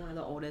he was, like, one of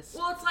the oldest.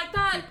 Well, it's like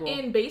that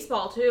in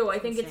baseball, too. I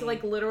think it's,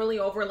 like, literally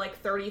over, like,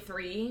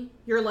 33.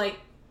 You're, like,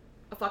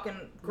 a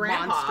fucking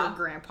grandpa. Monster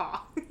grandpa.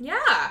 Yeah.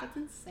 That's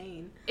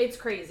insane. It's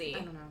crazy. I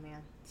don't know,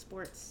 man.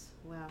 Sports.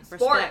 Wow.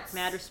 Sports. Respect.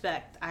 Mad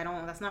respect.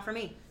 That's not for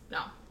me.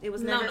 No. It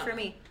was never for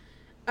me.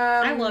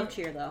 I love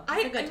cheer, though.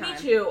 It's a good time. Me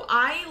too.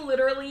 I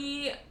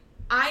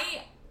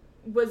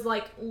was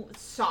like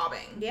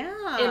sobbing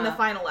in the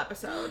final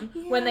episode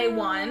when they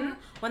won.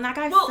 When that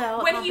guy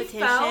fell at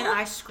competition,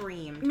 I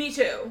screamed. Me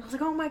too. I was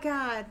like, oh my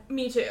god.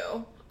 Me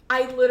too.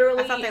 I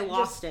thought they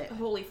lost it.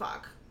 Holy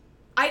fuck.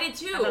 I did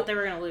too. I thought they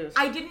were going to lose.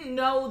 I didn't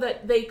know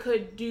that they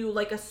could do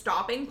like a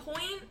stopping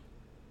point,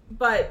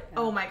 but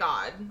oh my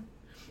god.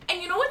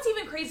 And you know what's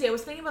even crazy? I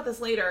was thinking about this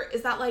later,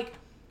 is that like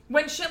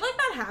when shit like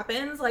that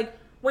happens, like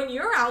when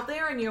you're out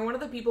there and you're one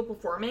of the people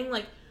performing,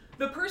 like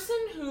the person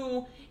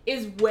who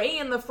is way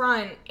in the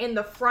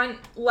front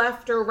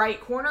left or right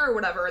corner or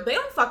whatever, they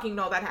don't fucking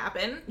know that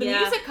happened. The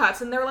music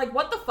cuts and they're like,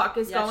 what the fuck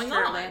is going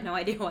on? They had no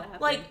idea what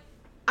happened. Like,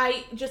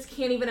 I just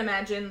can't even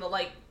imagine the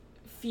like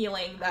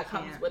feeling that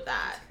comes with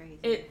that. That's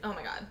crazy. Oh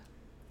my god.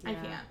 I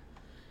can't.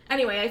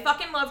 Anyway, I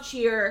fucking love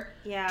cheer.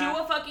 Yeah.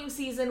 Do a fucking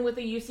season with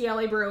the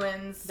UCLA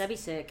Bruins. That'd be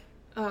sick.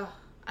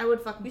 I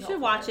would fucking. You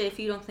should watch it if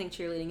you don't think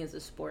cheerleading is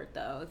a sport,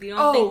 though. If you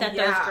don't think that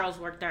those girls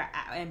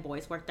and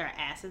boys work their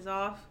asses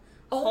off.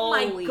 Oh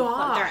my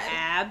god. Their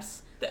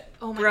abs.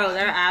 Oh my god. Bro,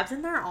 their abs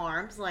and their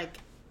arms, like,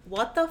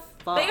 what the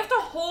fuck? They have to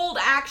hold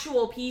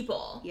actual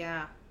people.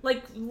 Yeah.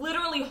 Like,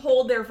 literally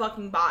hold their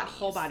fucking bodies.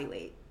 Whole body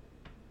weight.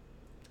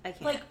 I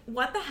can't. Like,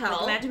 what the hell?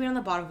 Like, imagine being on the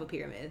bottom of a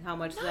pyramid. How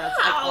much that's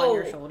like on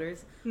your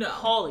shoulders. No.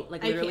 Holy,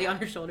 like literally on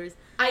your shoulders.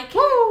 I can't.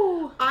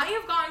 Woo! I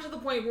have gotten to the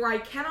point where I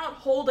cannot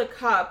hold a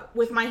cup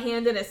with my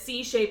hand in a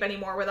C shape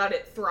anymore without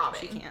it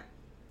throbbing. She can't.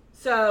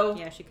 So.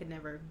 Yeah, she could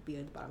never be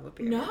at the bottom of a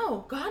pyramid.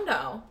 No, God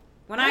no.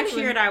 When I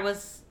cheered, I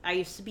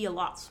used to be a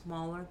lot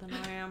smaller than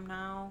I am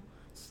now.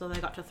 So they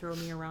got to throw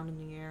me around in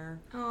the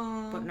air.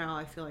 Aww. But now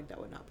I feel like that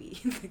would not be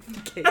the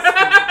case.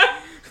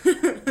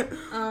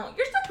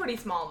 You're still pretty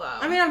small though.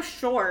 I mean, I'm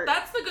short.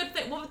 That's the good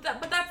thing. Well,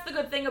 but that's the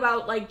good thing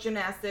about like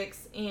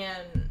gymnastics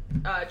and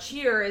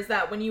cheer is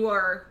that when you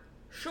are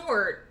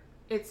short,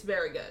 it's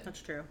very good.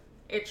 That's true.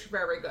 It's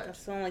very good.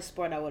 That's the only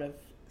sport I would have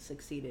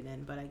succeeded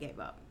in, but I gave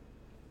up.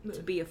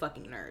 To be a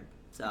fucking nerd.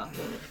 So.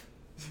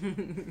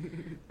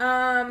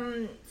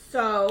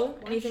 So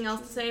anything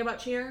else to say about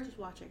cheer? Just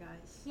watch it,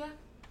 guys. Yeah.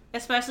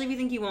 Especially if you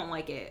think you won't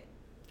like it.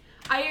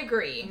 I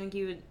agree. I think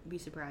you would be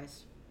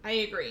surprised. I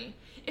agree.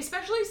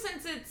 Especially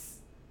since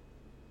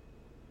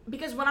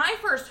because when I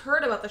first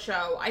heard about the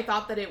show, I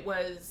thought that it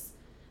was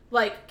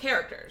like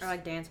characters. Or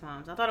like Dance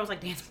Moms. I thought it was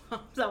like Dance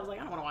Moms. I was like,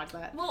 I don't want to watch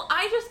that. Well,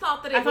 I just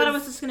thought that I thought it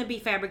was just going to be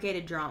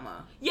fabricated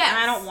drama. Yes. And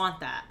I don't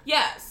want that.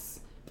 Yes.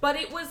 But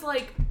it was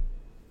like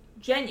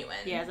genuine.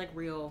 Yeah, it's like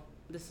real.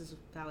 This is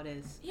how it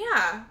is.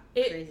 Yeah.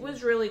 It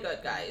was really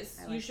good, guys.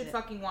 You should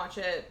fucking watch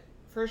it.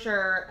 For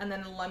sure, and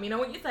then let me know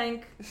what you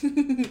think.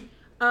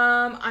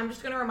 I'm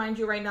just gonna remind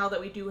you right now that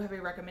we do have a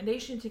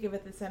recommendation to give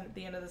at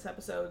the end of this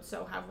episode,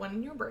 so have one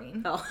in your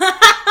brain. Oh,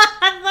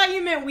 I thought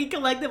you meant we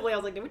collectively. I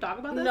was like, did we talk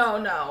about this?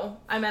 No,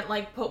 I meant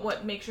like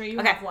make sure you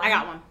have one. I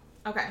got one.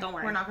 Okay, don't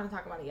worry. We're not gonna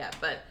talk about it yet,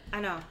 but I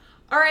know.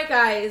 All right,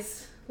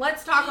 guys,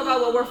 let's talk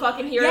about what we're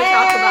fucking here to talk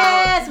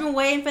about. Yes, been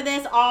waiting for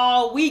this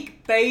all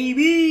week,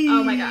 baby.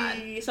 Oh my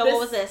god. So what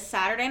was this?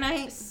 Saturday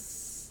night?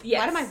 Yes.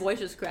 Why did my voice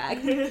just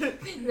crack?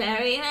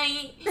 Saturday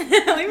night.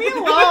 Leave me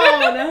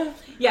alone.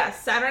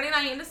 Yes, Saturday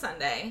night into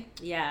Sunday.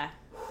 Yeah.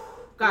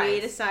 Guys. We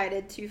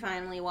decided to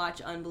finally watch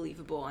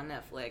Unbelievable on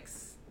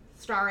Netflix.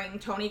 Starring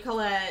Toni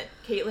Collette,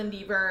 Caitlin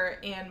Dever,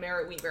 and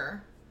Merritt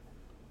Weaver.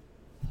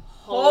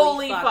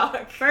 Holy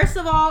fuck. First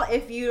of all,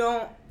 if you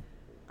don't...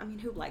 I mean,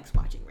 who likes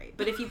watching rape?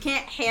 But if you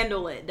can't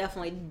handle it,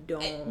 definitely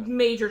don't.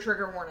 Major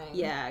trigger warning.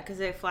 Yeah, because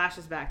it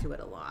flashes back to it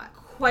a lot.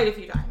 Quite a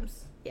few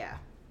times. Yeah.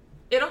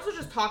 It also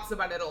just talks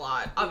about it a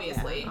lot,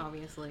 obviously. Yeah,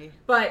 obviously.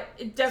 But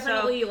it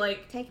definitely,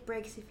 take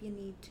breaks if you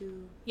need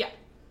to. Yeah.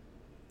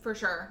 For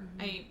sure.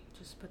 Mm-hmm. I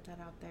just put that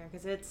out there,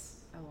 because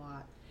it's a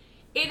lot.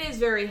 It is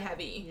very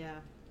heavy. Yeah.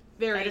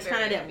 Very, I just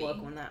kind of didn't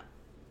look when that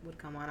would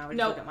come on. I would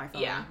just look at my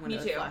phone when it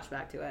would flash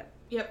back to it.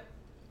 Yep.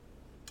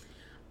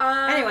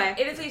 Anyway.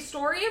 It is a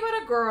story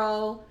about a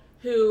girl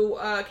who,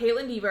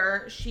 Caitlin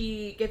Dever,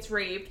 she gets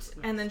raped,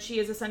 and then she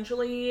is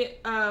essentially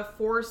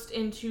forced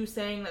into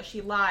saying that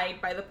she lied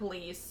by the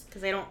police.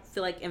 Because they don't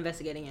feel like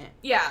investigating it.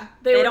 Yeah.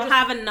 They don't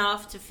have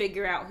enough to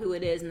figure out who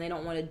it is, and they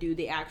don't want to do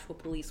the actual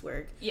police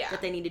work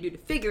that they need to do to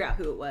figure out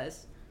who it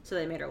was. So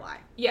they made her lie.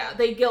 Yeah,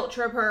 they guilt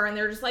trip her, and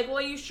they're just like, well,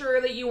 are you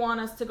sure that you want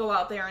us to go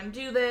out there and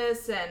do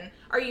this? And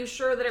are you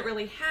sure that it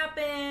really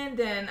happened?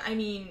 And, I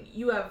mean,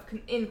 you have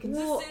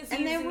inconsistencies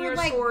in your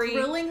story. And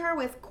they were, grilling her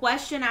with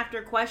question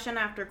after question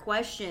after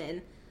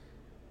question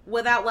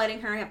without letting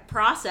her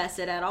process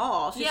it at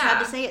all. She's had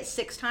to say it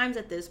 6 times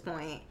at this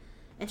point,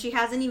 and she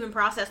hasn't even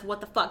processed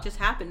what the fuck just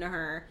happened to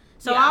her.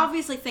 So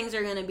obviously things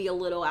are going to be a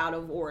little out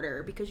of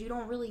order because you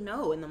don't really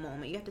know in the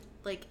moment. You have to,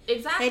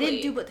 Exactly. They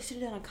didn't do, but they should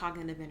have done a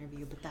cognitive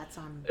interview, but that's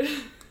on,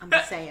 I'm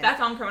just saying. That's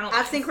on Criminal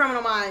Minds. I've seen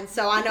Criminal Minds,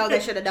 so I know they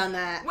should have done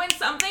that. When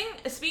something,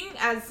 speaking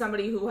as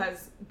somebody who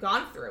has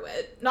gone through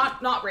it,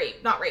 not rape.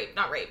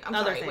 I'm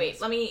Other sorry, things.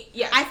 wait, let me,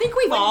 I think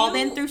we've all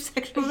been through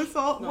sexual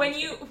assault. When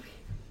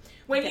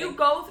When you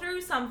go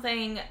through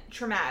something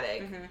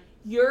traumatic,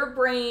 your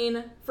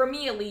brain, for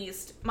me at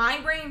least, my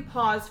brain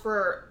paused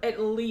for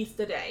at least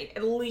a day,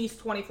 at least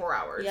 24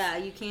 hours. Yeah,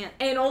 you can't.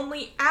 And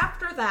only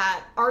after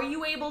that are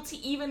you able to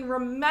even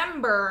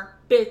remember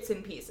bits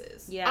and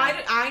pieces. Yeah.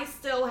 I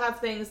still have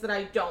things that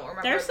I don't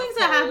remember. There's things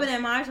that happen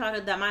in my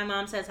childhood that my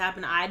mom says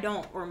happened I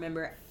don't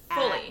remember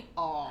fully at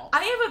all.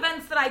 I have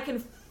events that I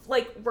can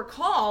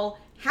recall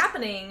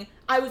happening.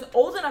 I was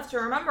old enough to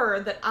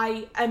remember that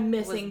I am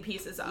missing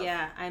pieces of.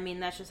 Yeah, I mean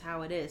that's just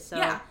how it is. So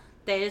yeah.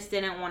 They just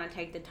didn't want to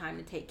take the time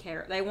to take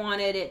care. They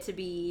wanted it to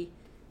be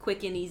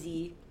quick and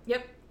easy.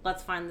 Yep.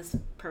 Let's find this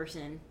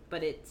person,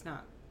 but it's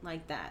not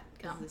like that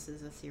because this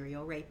is a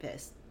serial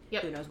rapist.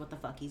 Yep. Who knows what the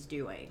fuck he's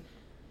doing,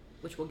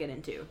 which we'll get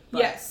into. But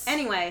yes.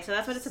 Anyway, so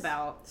that's what it's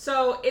about.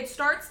 So it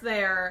starts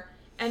there,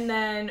 and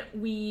then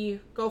we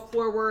go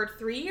forward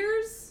 3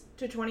 years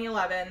to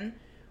 2011,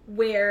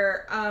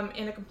 where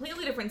in a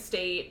completely different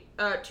state,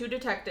 two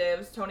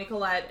detectives, Toni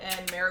Collette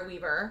and Merritt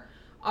Wever,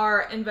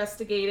 are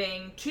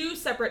investigating two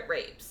separate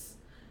rapes.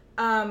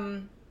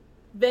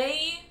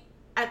 They,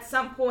 at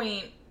some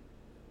point,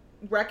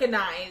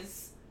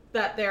 recognize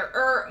that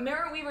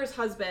Merritt Wever's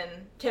husband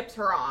tips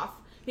her off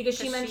because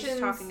she mentions... She's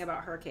talking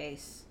about her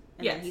case.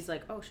 And then he's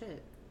like, oh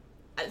shit.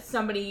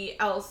 Somebody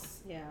else,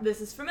 this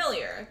is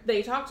familiar.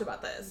 They talked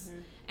about this.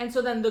 Mm-hmm. And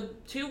so then the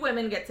two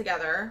women get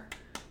together.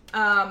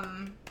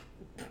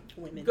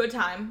 Women. Good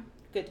time.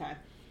 Good time.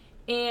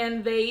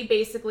 And they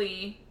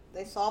basically...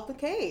 They solve the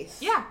case.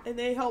 Yeah. And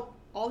they help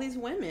all these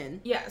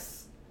women.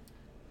 Yes.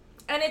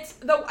 And I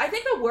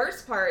think the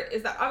worst part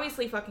is that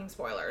obviously fucking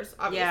spoilers,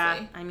 obviously.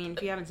 Yeah, I mean,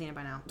 if you haven't seen it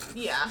by now.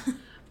 Yeah.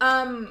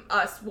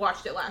 Us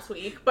watched it last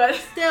week, but...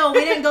 Still, we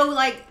didn't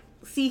go,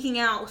 seeking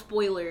out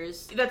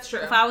spoilers. That's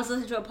true. If I was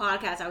listening to a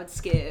podcast, I would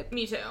skip.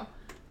 Me too.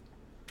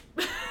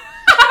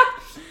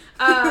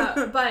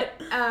 But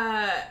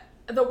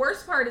the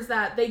worst part is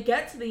that they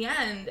get to the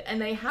end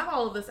and they have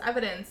all of this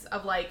evidence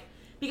of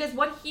because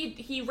what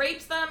he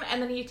rapes them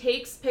and then he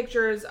takes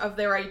pictures of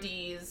their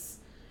IDs,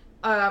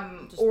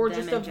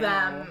 just of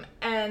them,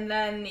 and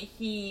then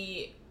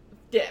he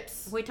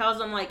dips. He tells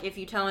them if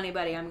you tell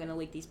anybody, I'm gonna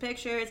leak these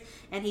pictures.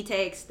 And he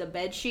takes the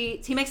bed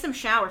sheets. He makes them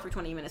shower for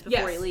 20 minutes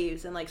before he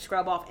leaves and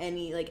scrub off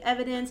any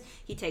evidence.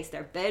 He takes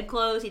their bed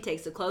clothes. He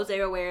takes the clothes they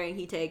were wearing.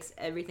 He takes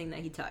everything that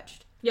he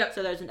touched. Yep.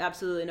 So there's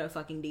absolutely no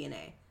fucking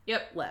DNA.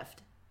 Yep.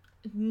 Left.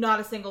 Not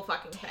a single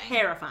fucking thing.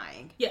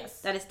 Terrifying.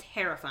 Yes. That is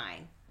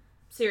terrifying.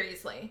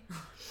 Seriously.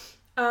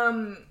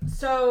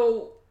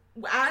 So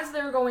as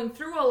they're going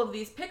through all of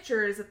these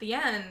pictures at the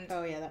end...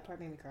 Oh yeah, that part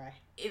made me cry.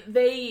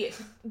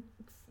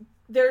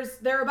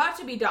 They're about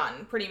to be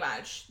done, pretty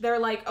much. They're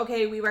like,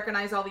 okay, we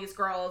recognize all these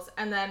girls,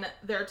 and then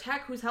their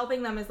tech who's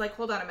helping them is like,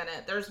 hold on a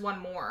minute, there's one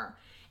more.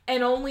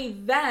 And only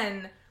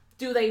then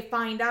do they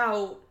find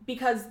out,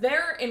 because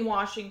they're in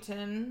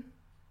Washington.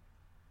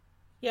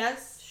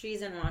 Yes?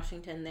 She's in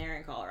Washington, they're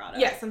in Colorado.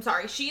 Yes, I'm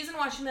sorry. She's in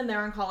Washington,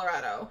 they're in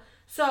Colorado.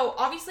 So,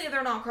 obviously,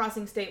 they're not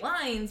crossing state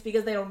lines,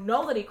 because they don't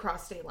know that he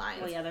crossed state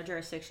lines. Well, yeah, their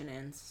jurisdiction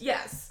ends.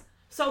 Yes.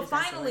 So,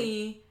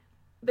 finally...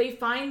 They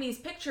find these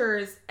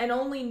pictures, and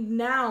only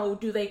now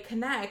do they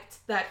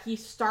connect that he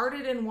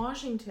started in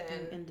Washington.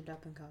 And ended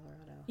up in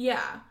Colorado.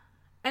 Yeah.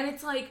 And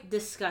it's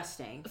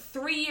disgusting.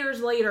 3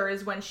 years later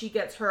is when she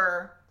gets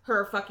her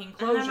fucking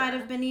closure. And there might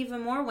have been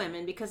even more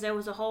women, because there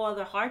was a whole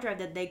other hard drive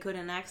that they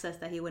couldn't access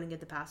that he wouldn't get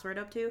the password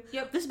up to.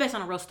 Yep. This is based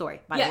on a real story,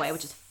 by the way,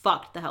 which is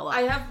fucked the hell up.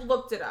 I have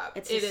looked it up.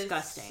 It's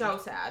disgusting. It is so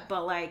sad.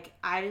 But,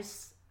 I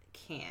just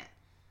can't.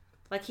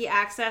 He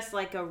accessed,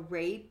 a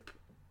rape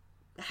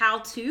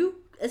how-to,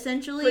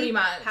 essentially. Pretty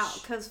much.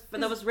 Because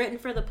that was written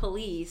for the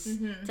police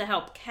to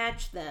help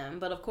catch them.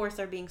 But, of course,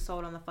 they're being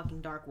sold on the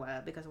fucking dark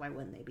web, because why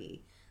wouldn't they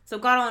be? So,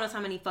 God only knows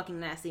how many fucking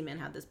nasty men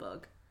had this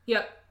book.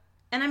 Yep.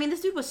 And, I mean,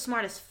 this dude was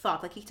smart as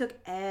fuck. He took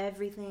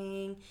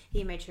everything.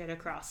 He made sure to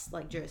cross,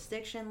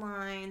 jurisdiction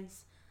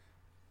lines.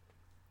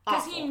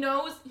 Because he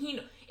knows...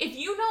 If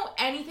you know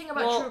anything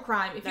about true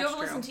crime, if you ever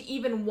listened to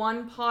even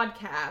one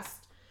podcast...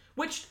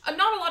 Which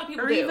not a lot of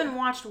people do. Or even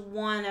watched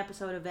one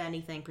episode of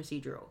anything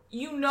procedural.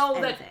 You know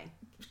that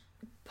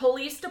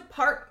police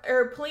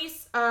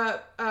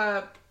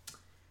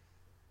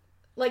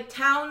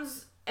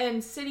towns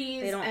and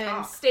cities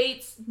and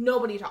states,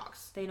 nobody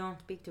talks. They don't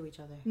speak to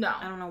each other. No.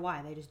 I don't know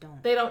why. They just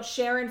don't. They don't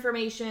share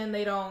information.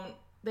 They don't,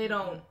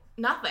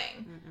 nothing.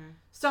 Mm-mm.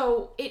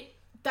 So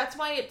that's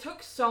why it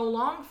took so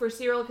long for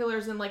serial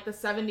killers in the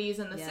 70s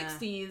and the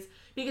 60s.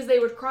 Because they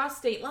would cross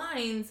state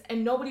lines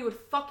and nobody would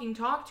fucking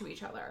talk to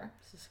each other.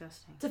 It's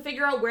disgusting. To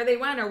figure out where they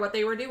went or what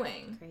they were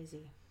doing.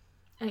 Crazy.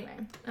 Anyway,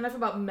 enough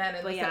about men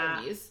in the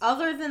 70s.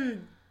 Other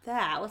than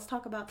that, let's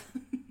talk about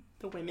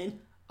the women.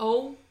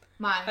 Oh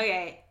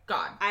my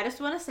God. I just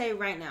want to say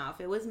right now,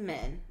 if it was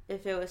men,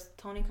 if it was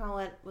Toni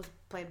Collette was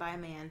played by a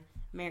man,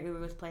 Merritt Wever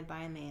was played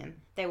by a man,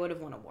 they would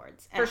have won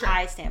awards. And for sure.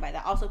 I stand by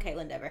that. Also,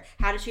 Caitlin Dever.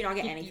 How did she not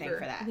get anything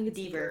for that? I think it's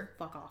Dever.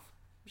 Fuck off.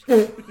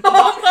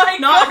 Oh my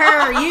God. Not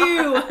her,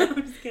 you.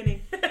 I'm just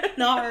kidding.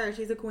 Not her.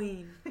 She's a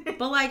queen.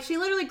 But she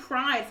literally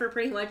cried for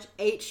pretty much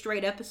 8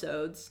 straight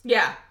episodes.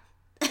 Yeah.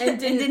 and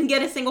didn't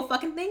get a single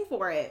fucking thing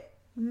for it.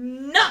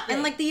 Nothing.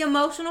 And like the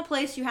emotional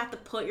place you have to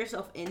put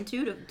yourself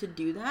into to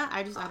do that,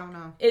 I don't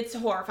know. It's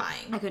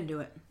horrifying. I couldn't do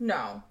it.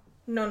 No.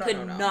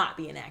 Could not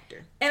be an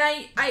actor. And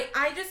I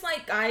just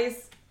like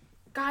guys.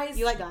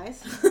 You like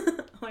guys? Oh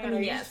my God,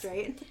 are yes. You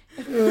straight?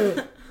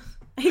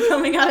 Are you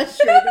coming out as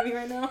straight to me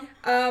right now?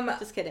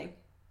 Just kidding.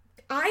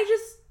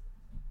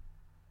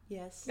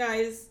 Yes.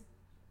 Guys.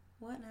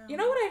 What now? You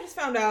know what I just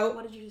found out?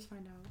 What did you just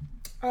find out?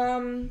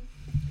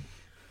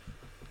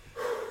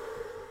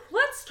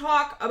 Let's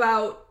talk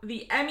about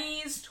the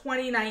Emmys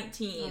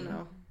 2019. Oh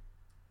no.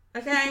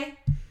 Okay?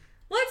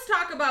 Let's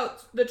talk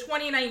about the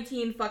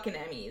 2019 fucking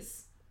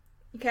Emmys.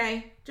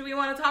 Okay? Do we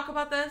want to talk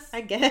about this?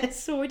 I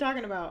guess. What are we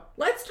talking about?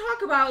 Let's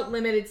talk about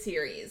limited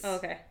series. Oh,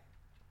 okay.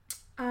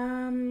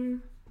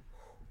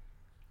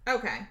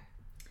 Okay.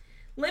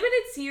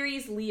 Limited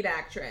series lead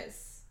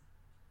actress.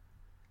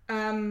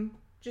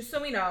 Just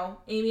so we know,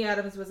 Amy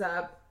Adams was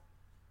up.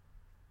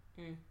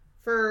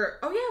 For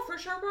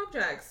Sharp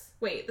Objects.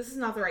 Wait, this is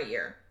not the right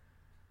year.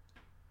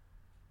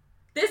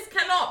 This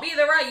cannot be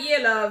the right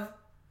year, love.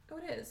 Oh,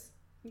 it is.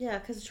 Yeah,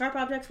 because Sharp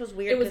Objects was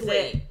weird. It was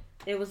late.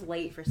 It was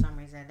late for some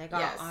reason. They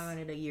got on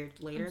it a year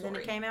later than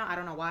it came out. I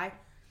don't know why.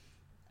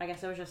 I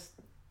guess it was just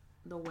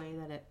the way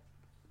that it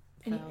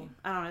fell. Anyway.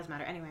 I don't know. It doesn't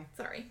matter. Anyway.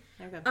 Sorry.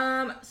 Okay.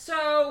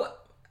 So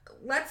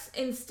let's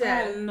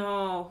instead. Oh,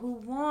 no. Who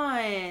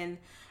won?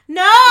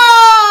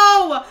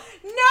 No!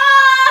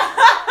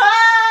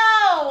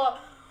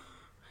 No!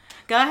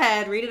 Go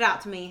ahead. Read it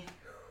out to me.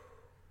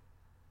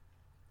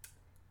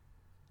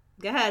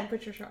 Go ahead.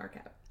 Patricia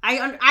Arquette.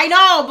 I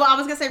know, but I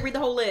was going to say read the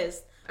whole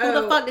list. Who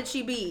the fuck did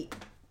she beat?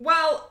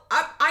 Well,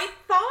 I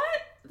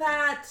thought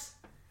that...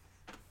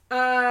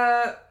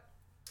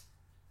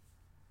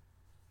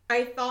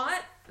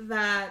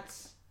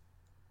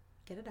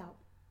 Get it out.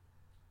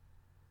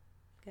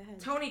 Go ahead.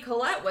 Toni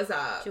Collette was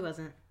up. She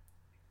wasn't.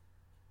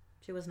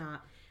 She was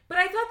not. But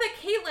I thought that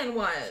Caitlyn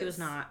was. She was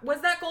not. Was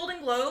that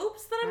Golden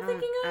Globes that I'm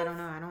thinking of? I don't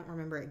know. I don't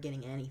remember it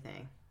getting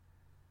anything.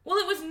 Well,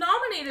 it was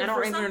nominated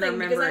for something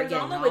because I was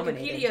on the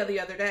Wikipedia the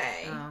other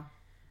day. Oh.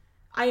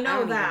 I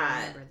know I that.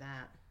 don't remember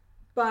that.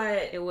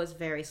 But it was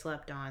very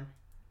slept on.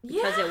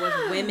 Because it was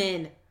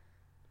women.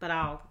 But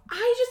I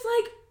just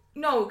like...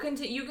 No,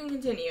 you can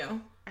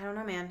continue. I don't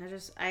know, man.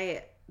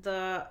 I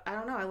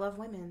don't know. I love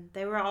women.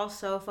 They were all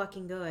so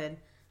fucking good.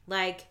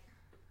 Like,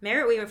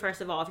 Merritt Weaver,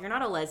 first of all, if you're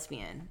not a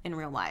lesbian in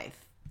real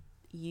life,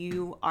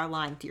 you are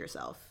lying to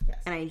yourself. Yes.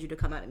 And I need you to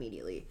come out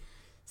immediately.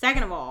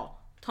 Second of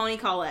all, Toni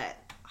Collette.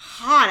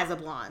 Hot as a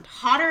blonde.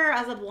 Hotter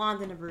as a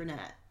blonde than a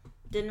brunette.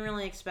 Didn't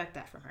really expect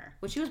that from her.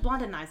 Well, she was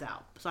blonde in Knives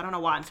Out, so I don't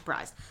know why I'm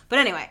surprised. But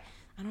anyway,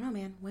 I don't know,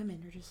 man.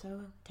 Women are just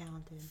so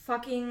talented.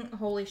 Fucking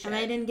holy shit. And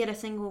they didn't get a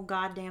single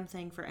goddamn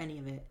thing for any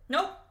of it.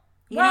 Nope.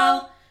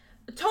 Toni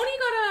got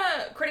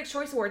a Critics'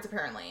 Choice Awards,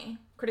 apparently.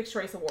 Critics'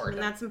 Choice Award.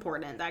 And that's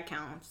important. That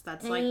counts.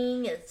 That's like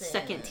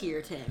second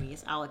tier to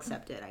Emmys. I'll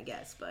accept it, I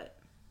guess, but...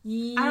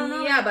 I don't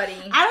know. Yeah, buddy.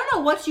 I don't know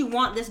what you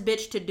want this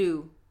bitch to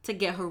do to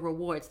get her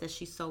rewards that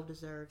she so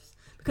deserves.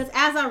 Because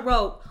as I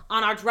wrote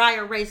on our dry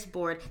erase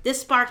board,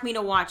 this sparked me to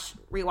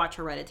rewatch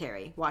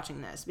Hereditary,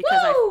 watching this.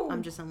 Because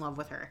I'm just in love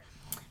with her.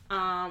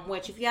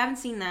 Which, if you haven't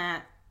seen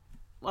that,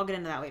 I'll get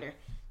into that later.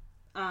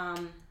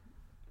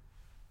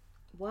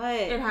 What?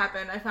 It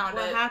happened. I found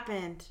it. What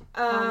happened?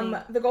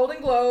 The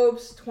Golden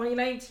Globes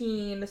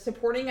 2019,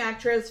 supporting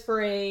actress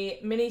for a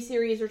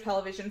miniseries or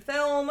television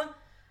film.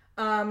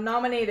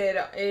 Nominated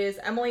is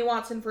Emily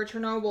Watson for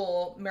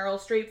Chernobyl, Meryl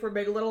Streep for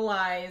Big Little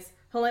Lies,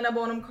 Helena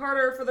Bonham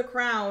Carter for The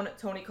Crown,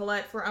 Toni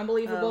Collette for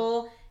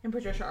Unbelievable, and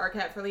Patricia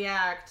Arquette for The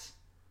Act.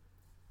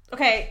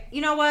 Okay, you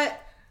know what?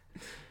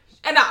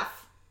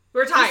 Enough.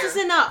 We're tired. This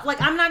is enough.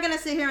 Like, I'm not going to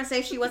sit here and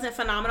say she wasn't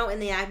phenomenal in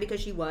The Act because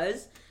she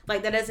was.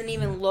 Like, that doesn't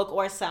even look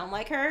or sound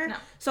like her. No.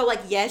 So, like,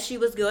 yes, she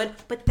was good,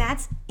 but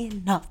that's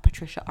enough,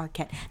 Patricia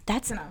Arquette.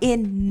 That's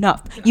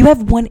enough. You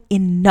have won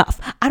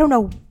enough. I don't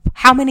know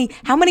how many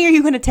are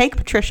you going to take,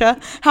 Patricia?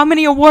 How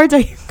many awards are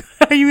you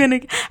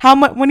going to,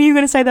 when are you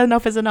going to say that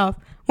enough is enough?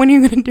 When are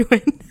you going to do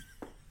it?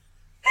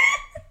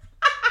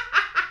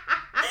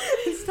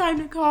 It's time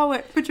to call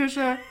it,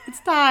 Patricia. It's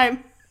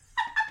time.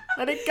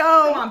 Let it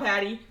go. Come on,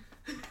 Patty.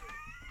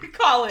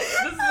 Call it.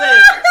 This is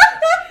it.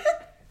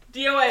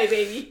 DOA,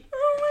 baby.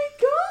 Oh my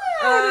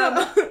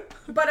god.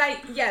 But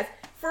yes,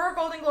 for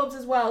Golden Globes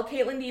as well,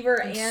 Caitlin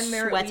Dever and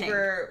Merritt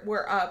Weaver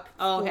were up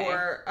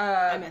for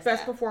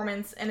best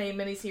performance in a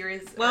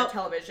miniseries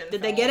television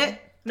Did film. they get it?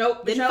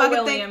 Nope. Michelle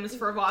Williams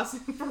for Fosse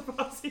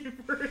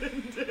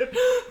Verdon.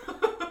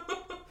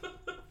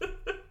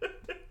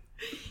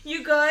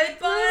 You good,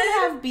 bud?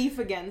 I have beef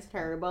against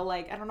her, but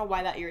like I don't know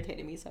why that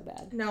irritated me so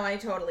bad. No, I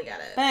totally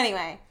get it. But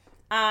anyway,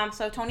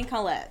 so Toni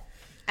Collette,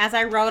 as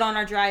I wrote on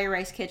our dry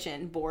erase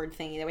kitchen board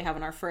thingy that we have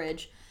in our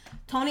fridge,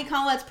 Toni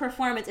Collette's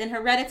performance in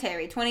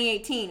Hereditary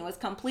 2018 was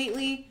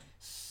completely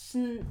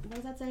what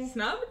does that say?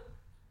 Snubbed?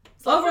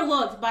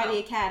 Overlooked by the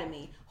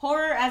Academy.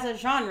 Horror as a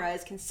genre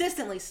is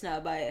consistently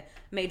snubbed by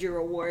major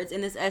awards.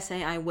 In this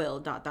essay, I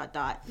will... ...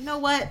 You know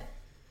what?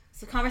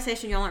 It's a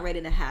conversation y'all aren't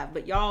ready to have,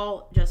 but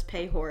y'all just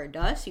pay horror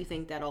dust. You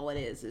think that all it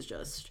is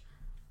just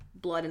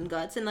blood and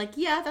guts, and like,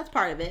 yeah, that's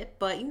part of it,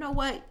 but you know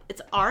what?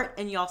 It's art,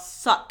 and y'all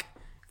suck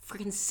for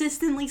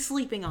consistently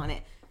sleeping on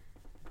it.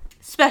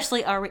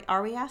 Especially Ari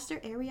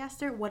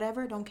Aster,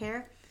 whatever, don't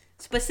care.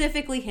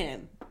 Specifically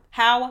him.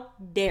 How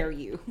dare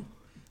you?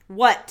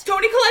 What?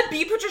 Toni Collette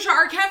beat Patricia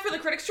Arquette for the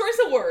Critics' Choice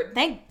Award.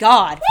 Thank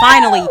God. Woo!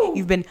 Finally,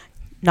 you've been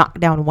knocked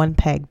down one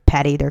peg,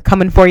 Patty. They're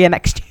coming for you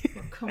next year.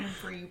 We're coming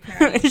for you,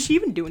 Patty. Did she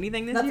even do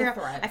anything this year?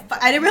 That's a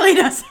threat. I really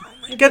does.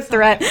 Good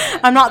threat.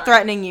 I'm not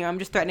threatening you. I'm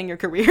just threatening your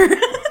career.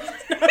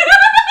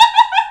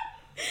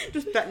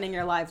 Just threatening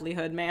your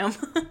livelihood, ma'am.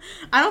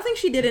 I don't think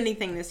she did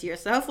anything this year,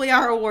 so hopefully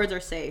our awards are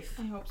safe.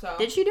 I hope so.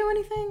 Did she do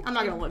anything? I'm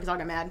not going to look because I'll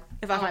get mad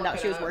if I find out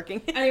she was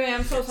working. Anyway,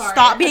 I'm so sorry.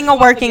 Stop being a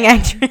working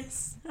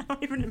actress. I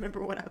don't even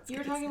remember what I was You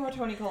were talking about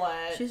Toni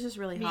Collette. She's just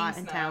really hot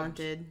and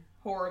talented.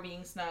 Horror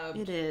being snubbed.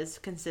 It is,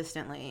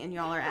 consistently. And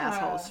y'all are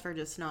assholes for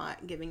just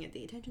not giving it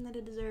the attention that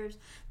it deserves.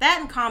 That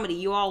and comedy,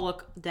 you all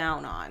look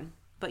down on.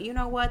 But you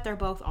know what? They're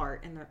both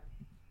art. And they're...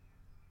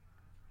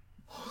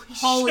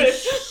 Holy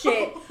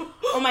shit.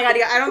 Oh my God.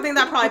 Yeah, I don't think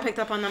that probably picked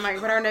up on the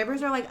mic. But our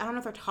neighbors are like, I don't know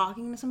if they're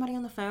talking to somebody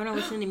on the phone or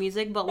listening to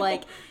music. But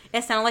like,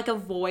 it sounded like a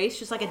voice.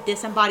 Just like a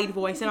disembodied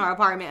voice in our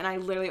apartment. And I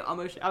literally I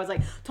was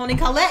like, Toni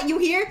Collette, you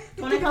here?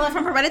 Toni Collette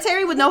from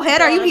Hereditary with no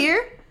head. Are you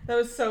here? That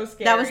was so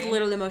scary. That was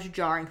literally the most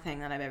jarring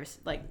thing that I've ever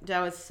seen. Like, that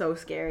was so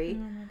scary.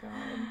 Oh my God.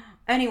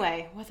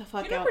 Anyway, what the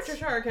fuck else?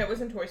 Patricia Arquette was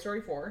in Toy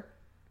Story 4.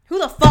 Who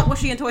the fuck was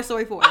she in Toy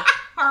Story 4?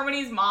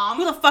 Harmony's mom.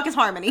 Who the fuck is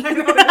Harmony? I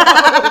don't know.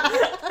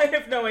 I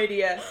have no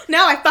idea.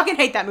 No, I fucking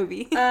hate that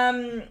movie.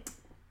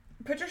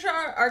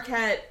 Patricia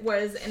Arquette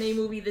was in a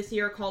movie this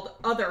year called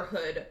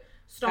Otherhood,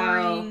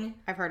 starring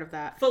I've heard of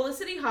that.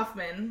 Felicity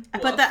Huffman. I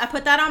put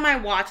that on my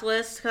watch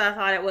list because I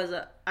thought it was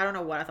I don't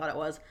know what I thought it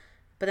was,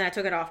 but then I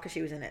took it off because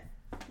she was in it.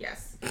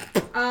 Yes.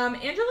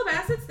 Angela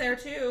Bassett's there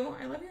too.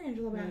 I love your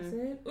Angela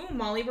Bassett. Ooh,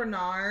 Molly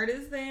Bernard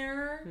is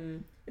there.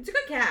 It's a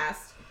good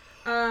cast.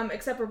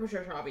 Except for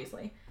Patricia,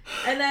 obviously.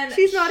 And then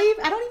she's not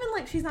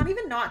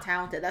even not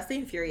talented. That's the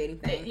infuriating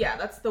thing. Yeah,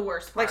 that's the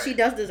worst part. Like, she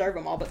does deserve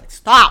them all, but like,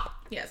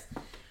 stop. Yes.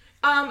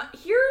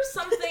 Here's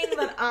something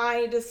that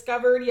I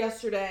discovered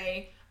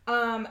yesterday.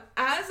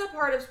 As a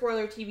part of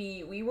Spoiler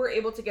TV, we were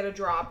able to get a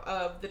drop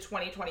of the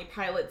 2020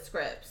 pilot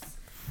scripts.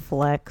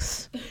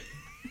 Flex.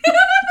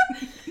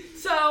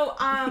 So,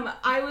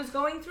 I was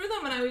going through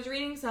them and I was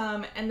reading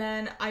some, and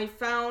then I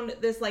found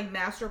this, like,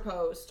 master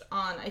post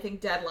on, I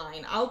think,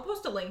 Deadline. I'll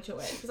post a link to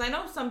it, because I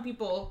know some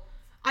people,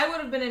 I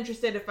would have been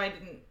interested if I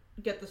didn't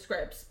get the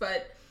scripts,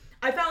 but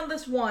I found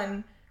this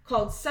one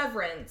called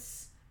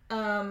Severance,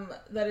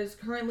 that is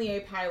currently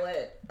a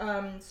pilot,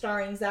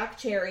 starring Zach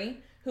Cherry,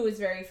 who is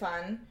very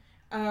fun,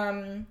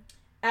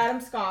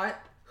 Adam Scott,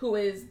 who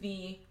is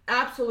the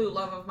absolute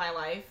love of my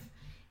life,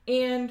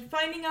 and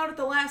finding out at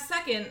the last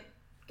second,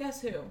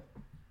 guess who?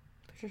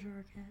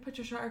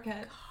 Patricia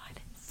Arquette. God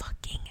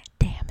fucking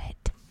damn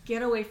it.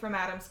 Get away from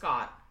Adam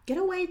Scott. Get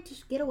away.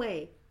 Just get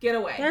away. Get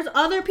away. There's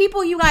other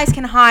people you guys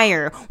can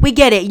hire. We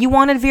get it. You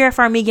wanted Vera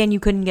Farmiga and you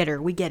couldn't get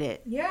her. We get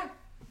it. Yeah.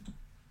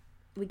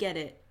 We get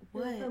it.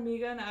 What? Vera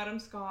Farmiga and Adam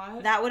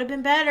Scott. That would have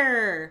been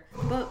better.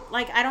 But,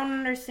 like, I don't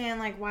understand,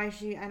 like, why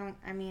she... I don't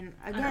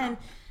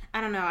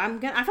know. I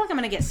feel like I'm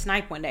gonna get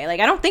sniped one day. Like,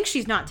 I don't think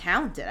she's not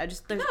talented.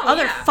 There's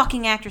other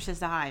fucking actresses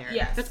to hire.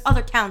 Yes. There's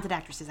other talented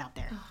actresses out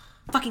there.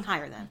 Fucking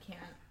hire them. I can't.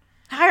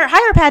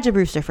 Hire Paget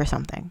Brewster for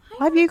something.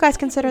 Have you guys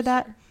considered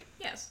that?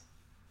 Yes.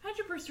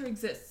 Paget Brewster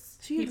exists.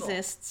 She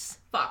exists.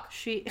 Fuck.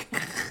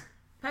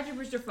 Paget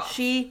Brewster fucks.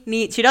 She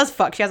does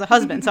fuck. She has a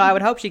husband, so I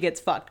would hope she gets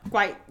fucked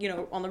quite,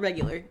 on the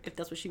regular, if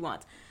that's what she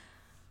wants.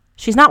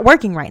 She's not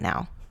working right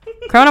now.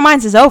 Corona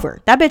Mines is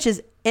over. That bitch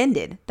is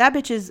ended. That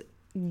bitch is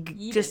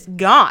just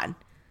gone.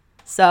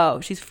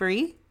 So she's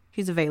free.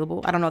 She's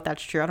available. I don't know if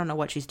that's true. I don't know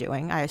what she's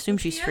doing. I assume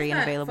she's free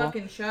and available.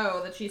 Fucking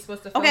show that she's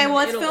supposed to film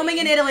it's filming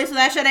in Italy, so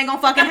that shit ain't gonna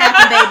fucking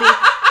happen, baby.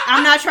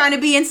 I'm not trying to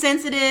be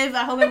insensitive.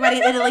 I hope everybody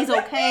in Italy's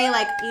okay.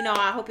 Like,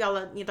 I hope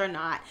y'all they're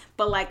not.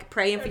 But, like,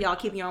 praying for y'all,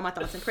 keeping y'all in my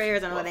thoughts and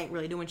prayers. I know that ain't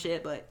really doing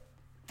shit, but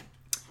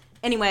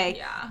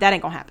anyway, that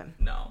ain't gonna happen.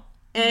 No.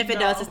 And if it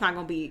does, it's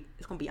gonna be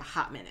a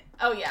hot minute.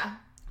 Oh yeah.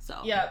 So.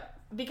 Yep.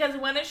 Because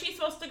when is she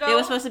supposed to go? It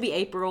was supposed to be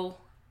April.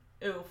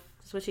 Oof.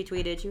 That's what she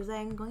tweeted. She was like,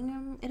 I'm going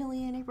to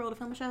Italy in April to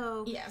film a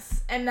show.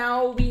 Yes. And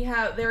now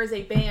there is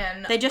a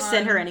ban. They just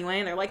sent her anyway,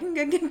 and they're like, get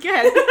over there,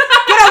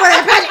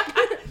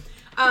 Paget.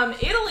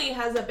 Italy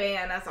has a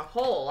ban as a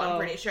whole, I'm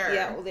pretty sure.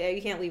 Yeah,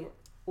 you can't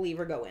leave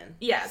or go in.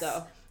 Yes.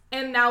 So.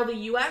 And now the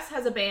US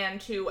has a ban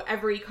to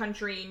every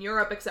country in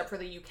Europe except for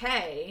the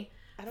UK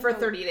for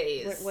 30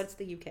 days. What's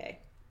the UK?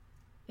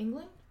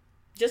 England?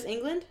 Just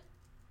England?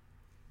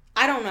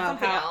 I don't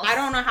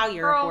know how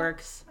Europe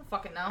works. I don't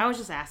fucking know. I was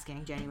just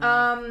asking,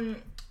 genuinely.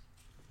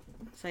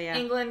 So yeah.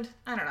 England?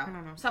 I don't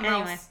know. Something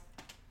anyway. else.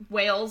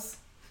 Wales?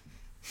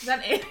 Is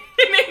that in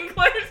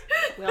England?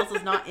 Wales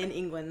is not in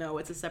England, no.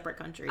 It's a separate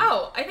country.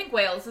 Oh, I think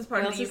Wales is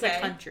part of the UK. Wales is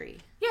a country.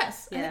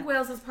 Yes, I think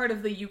Wales is part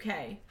of the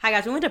UK. Hi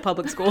guys, we went to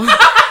public school.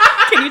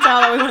 Can you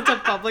tell that we went to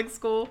public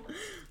school?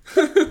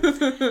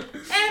 Anyway.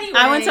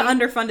 I went to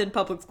underfunded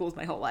public schools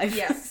my whole life.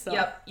 Yes. So.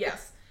 Yep.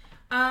 Yes.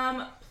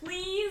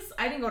 Please,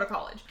 I didn't go to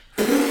college.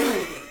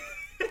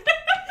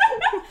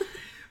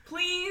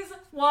 Please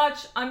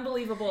watch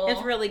Unbelievable.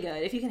 It's really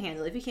good. If you can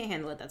handle it. If you can't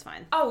handle it, that's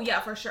fine. Oh, yeah,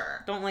 for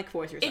sure. Don't,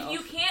 force yourself. If you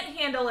can't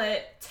handle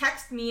it,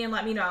 text me and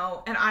let me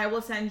know, and I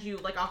will send you,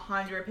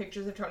 100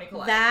 pictures of Toni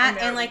Collette. That,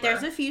 and,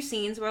 there's a few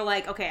scenes where,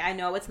 okay, I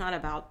know it's not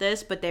about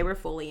this, but they were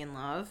fully in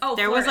love. Oh,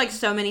 there flirting. was,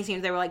 so many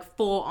scenes they were,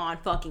 full-on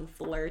fucking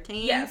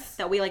flirting. Yes.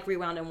 That we,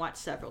 rewound and watched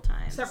several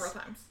times.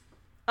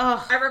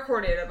 Ugh. I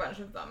recorded a bunch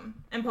of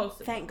them and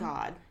posted Thank them.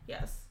 God.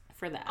 Yes.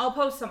 For that. I'll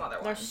post some other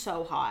ones. They're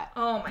so hot.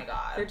 Oh my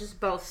God. They're just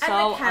both so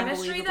and the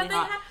chemistry that they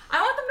hot. had. I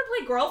want them to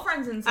play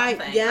girlfriends in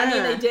something. Yeah. I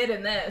mean, they did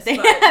in this. They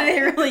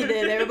really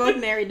did. They were both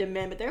married to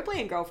men, but they were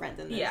playing girlfriends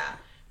in this. Yeah.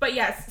 But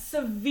yes,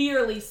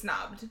 severely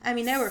snubbed. I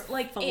mean, they were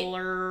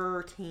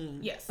flirting.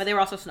 Yes. But they were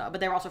also snubbed, but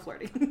they were also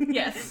flirting.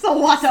 Yes. So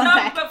what's on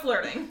that? Snubbed but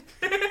flirting.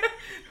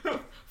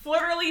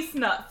 Flirtily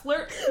snubbed.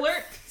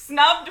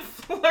 Snubbed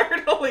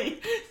flirtily.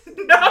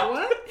 No.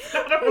 What?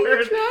 Not a what word. What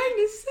are you trying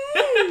to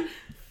say?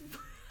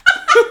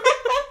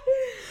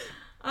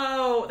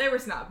 Oh, they were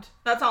snubbed.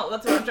 That's all.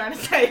 That's what I'm trying to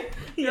say.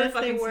 Yes,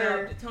 fucking they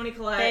were. Snubbed. Toni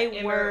Collette, They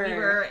Amber were.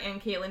 Weaver,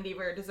 and Caitlin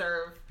Deaver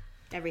deserve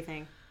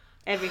Everything.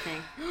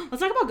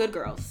 Let's talk about Good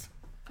Girls.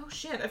 Oh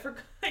shit!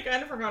 I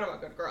kind of forgot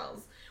about Good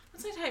Girls.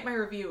 Once I type my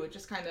review, it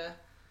just kind of.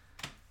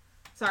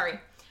 Sorry.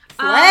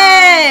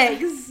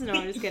 Flex! No,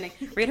 I'm just kidding.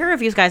 Read her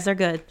reviews, guys. They're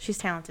good. She's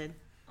talented.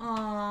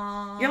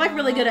 Aww. You're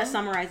really good at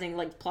summarizing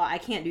plot. I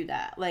can't do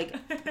that.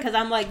 Because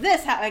I'm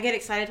this. I get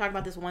excited to talk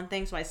about this one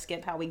thing, so I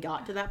skip how we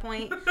got to that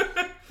point.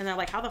 And they're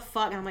like, how the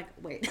fuck? And I'm like,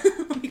 wait.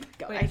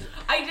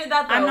 I did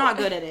that though. I'm not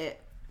good at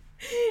it.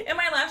 In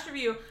my last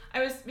review,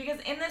 because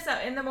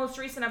in the most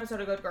recent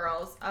episode of Good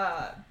Girls,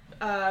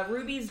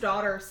 Ruby's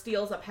daughter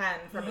steals a pen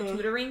from a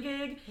tutoring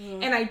gig,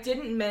 and I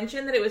didn't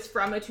mention that it was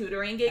from a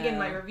tutoring gig in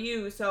my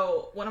review.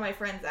 So one of my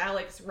friends,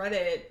 Alex, read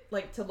it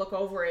to look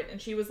over it, and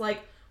she was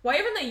like, why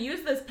haven't they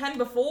used this pen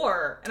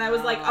before? And I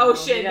was like, oh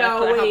shit,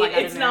 no, wait,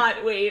 it's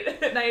not, wait.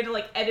 And I had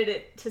to edit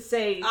it to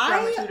say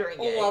from a tutoring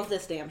gig. I love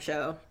this damn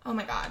show. Oh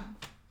my God.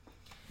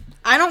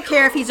 I don't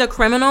care if he's a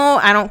criminal.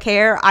 I don't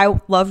care. I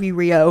love you,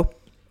 Rio.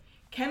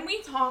 Can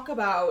we talk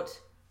about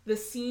the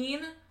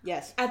scene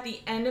Yes. at the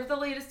end of the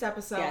latest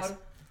episode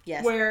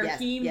Yes. where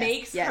he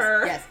makes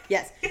her...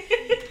 Yes.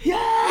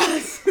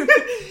 Yes!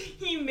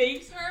 He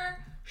makes her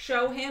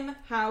show him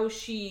how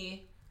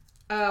she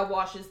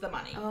washes the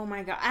money. Oh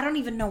my God. I don't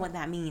even know what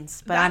that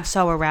means, but I'm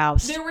so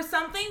aroused. There was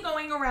something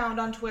going around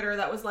on Twitter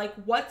that was like,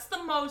 what's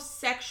the most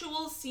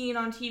sexual scene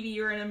on TV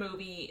or in a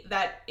movie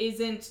that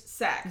isn't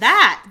sex?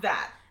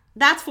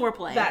 That's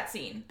foreplay. That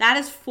scene. That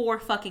is for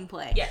fucking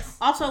play. Yes.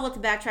 Also, let's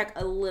backtrack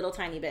a little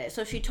tiny bit.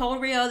 So she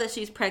told Rio that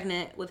she's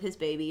pregnant with his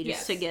baby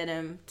just to get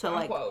him to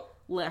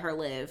let her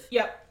live.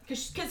 Yep.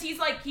 Because he's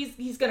like,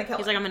 he's gonna kill him.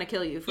 He's like, I'm gonna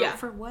kill you.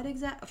 For what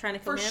exactly? I'm trying to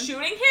kill him? For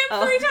shooting him 3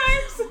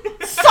 times?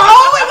 So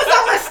it was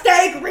a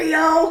mistake,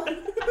 Rio.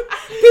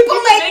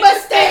 People make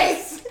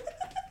mistakes.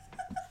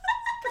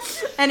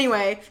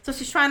 Anyway, so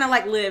she's trying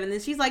to live, and then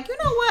she's like, you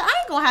know what? I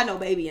ain't gonna have no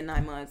baby in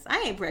 9 months.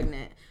 I ain't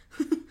pregnant.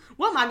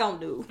 What am I gonna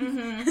do?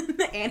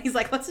 Mm-hmm. And he's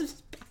like, let's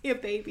just buy a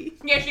baby.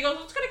 Yeah, she goes,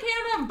 let's go to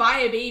Canada and buy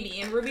a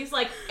baby. And Ruby's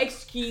like,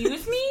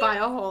 excuse me? Buy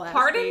a whole ass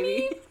Pardon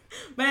baby. me?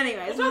 But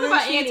anyway, we'll so talk then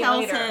about she Annie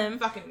tells later. him.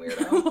 Fucking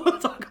weirdo. We'll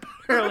talk about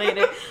her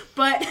later.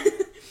 But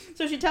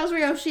so she tells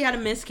Rio she had a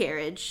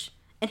miscarriage,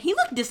 and he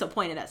looked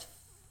disappointed as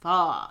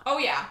fuck. Oh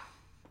yeah.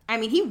 I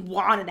mean, he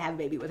wanted to have a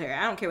baby with her.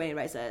 I don't care what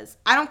anybody says.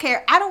 I don't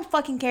care. I don't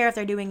fucking care if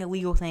they're doing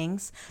illegal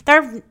things.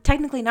 They're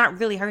technically not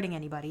really hurting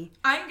anybody.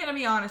 I'm gonna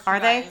be honest. Are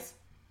they? Guys.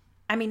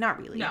 I mean,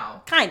 not really.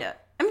 No. Kinda.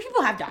 I mean,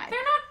 people have died. They're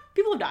not.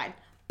 People have died.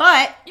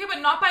 But yeah,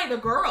 but not by the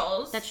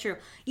girls. That's true.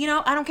 You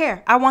know, I don't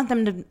care. I want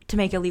them to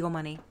make illegal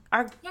money.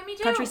 Our me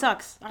too. country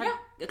sucks. Our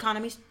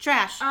economy's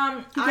trash.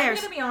 Who cares?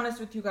 I'm gonna be honest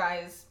with you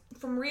guys.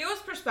 From Rio's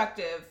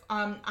perspective,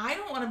 I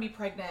don't want to be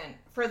pregnant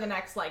for the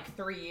next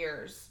 3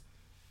 years,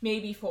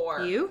 maybe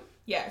 4. You?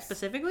 Yes.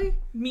 Specifically?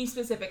 Me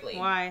specifically.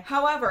 Why?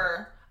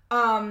 However,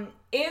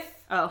 if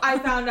I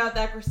found out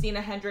that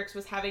Christina Hendricks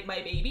was having my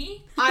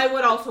baby, I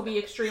would also be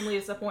extremely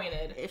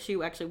disappointed. If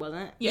she actually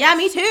wasn't? Yes. Yeah,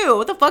 me too.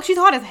 What the fuck? She's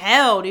hot as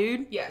hell,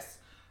 dude. Yes.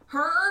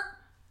 Her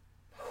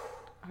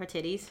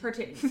titties.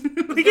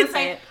 We can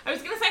say it. I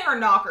was gonna say her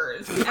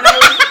knockers, and I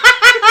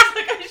was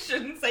like, I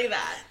shouldn't say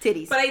that.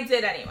 Titties. But I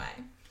did anyway.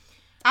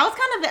 I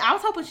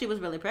was hoping she was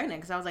really pregnant,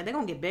 because I was like, they're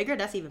gonna get bigger.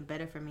 That's even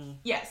better for me.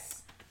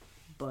 Yes.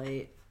 But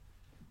I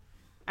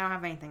don't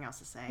have anything else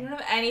to say. You don't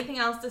have anything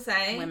else to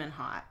say? Women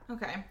hot.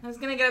 Okay. I was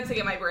gonna get up to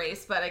get my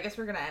brace, but I guess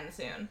we're gonna end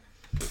soon.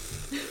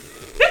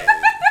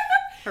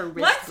 Her wrist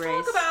Let's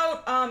brace.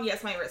 talk about,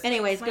 yes, my wrist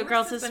Anyways, brace. Good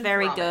Girls is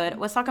very good.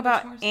 Let's talk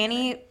about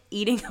Annie good.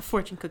 eating a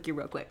fortune cookie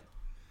real quick.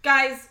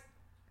 Guys,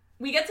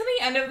 we get to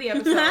the end of the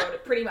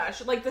episode, pretty much.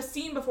 The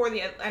scene before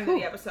the end of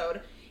the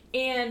episode.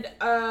 And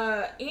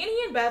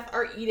Annie and Beth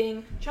are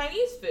eating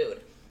Chinese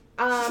food.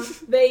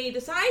 They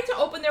decide to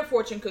open their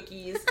fortune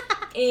cookies.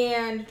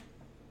 And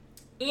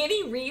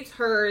Annie reads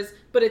hers,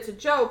 but it's a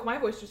joke. My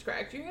voice just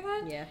cracked. Do you hear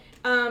that? Yeah.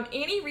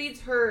 Annie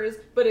reads hers,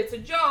 but it's a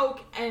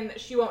joke, and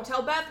she won't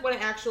tell Beth what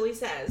it actually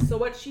says. So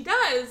what she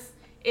does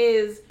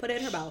is... Put it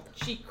in her mouth.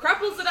 She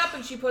crumples it up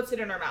and she puts it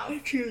in her mouth.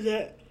 Chews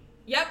it.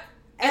 Yep.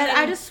 And then,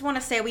 I just want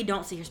to say we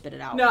don't see her spit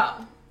it out. No.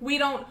 We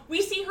don't.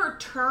 We see her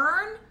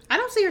turn. I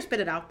don't see her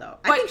spit it out, though.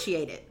 I think she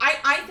ate it.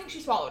 I think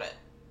she swallowed it.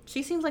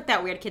 She seems like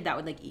that weird kid that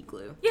would, like, eat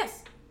glue.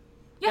 Yes.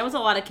 Yeah. There was a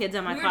lot of kids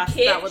in my class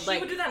that would, like...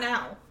 She would do that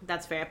now.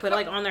 That's fair. Put it,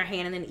 like, on their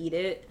hand and then eat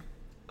it.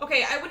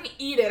 Okay, I wouldn't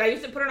eat it. I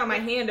used to put it on my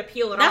hand to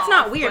peel it off. That's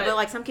not weird, but,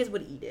 like, some kids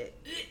would eat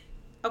it.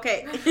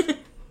 Okay.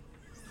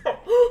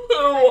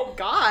 Oh,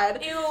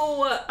 God. Ew.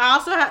 I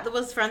also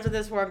was friends with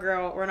this one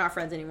girl. We're not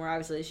friends anymore,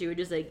 obviously. She would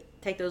just, like,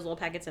 take those little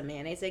packets of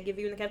mayonnaise they give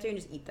you in the cafeteria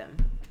and just eat them.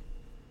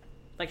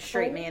 Like,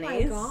 straight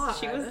mayonnaise. My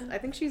God. I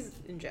think she's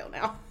in jail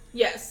now.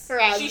 Yes.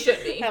 She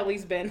should be. At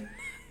least been.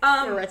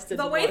 Arrested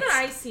the way that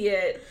I see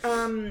it,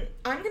 I'm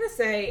gonna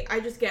say I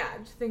just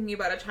gagged thinking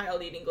about a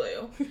child eating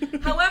glue.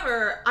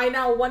 However, I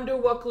now wonder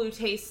what glue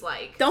tastes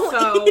like. Don't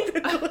eat the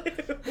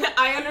glue.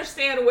 I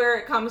understand where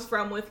it comes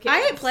from with kids.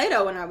 I ate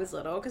Play-Doh when I was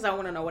little because I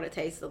want to know what it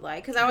tasted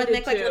like. Because I would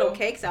make like little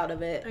cakes out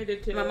of it. I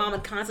did too. My mom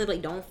would constantly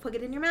like, don't put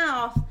it in your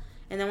mouth.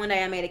 And then one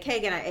day I made a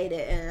cake and I ate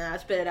it and I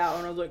spit it out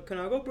and I was like, can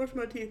I go brush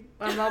my teeth?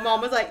 And my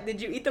mom was like,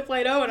 did you eat the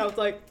Play-Doh? And I was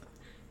like,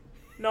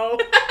 no.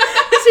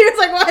 She was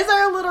like, why is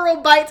there a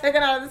literal bite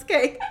taken out of this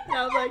cake? And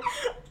I was like,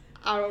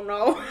 I don't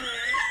know.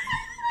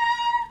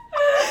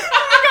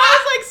 I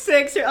was like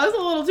 6 years. I was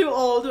a little too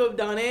old to have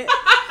done it.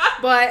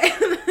 But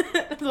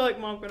I was like,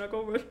 Mom, can I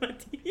go brush my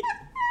teeth?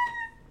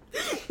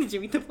 Did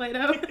you eat the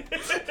Play-Doh?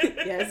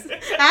 Yes.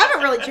 I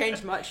haven't really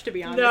changed much, to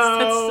be honest. No.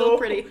 That's still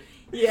pretty.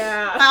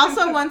 Yeah. I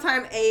also one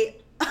time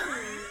ate...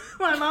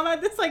 My mom had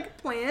this, like,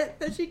 plant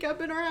that she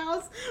kept in her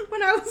house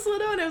when I was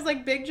little, and it was,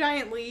 like, big,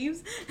 giant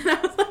leaves. And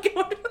I was like, I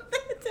wonder what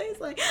that tastes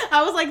like.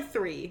 I was, like,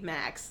 3,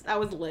 max. I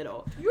was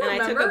little. You and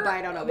remember I took a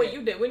bite out of what it.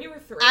 you did when you were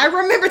 3? I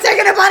remember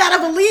taking a bite out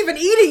of a leaf and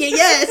eating it,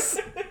 yes!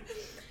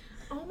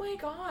 Oh, my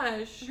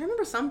gosh. I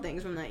remember some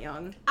things from that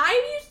young.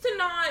 I used to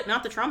not...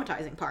 Not the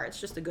traumatizing parts,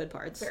 just the good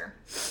parts. Fair.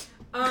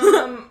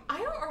 I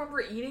don't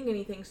remember eating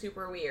anything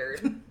super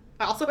weird.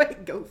 I also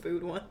ate goat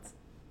food once.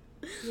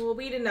 Well,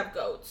 we didn't have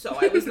goats, so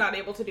I was not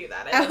able to do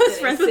that. I was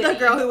friends with a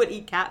girl who would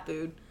eat cat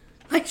food.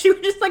 Like, she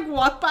would just, like,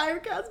 walk by her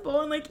cat's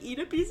bowl and, like, eat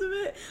a piece of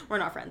it. We're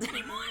not friends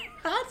anymore.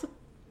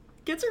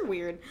 Kids are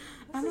weird.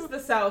 This is the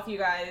South, you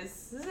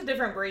guys. This is a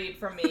different breed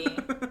from me.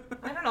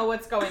 I don't know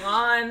what's going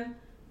on.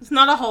 It's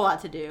not a whole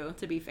lot to do,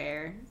 to be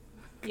fair.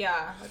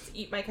 Yeah, let's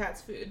eat my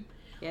cat's food.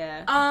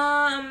 Yeah.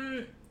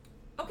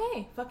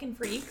 Okay, fucking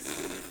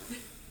freaks.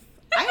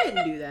 I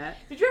didn't do that.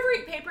 Did you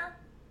ever eat paper?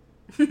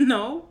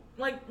 No.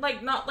 Like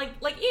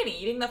Annie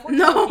eating that fortune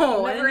No, cookie.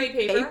 You never ate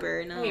paper?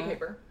 Paper, no. I ate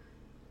paper.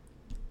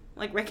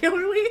 Like,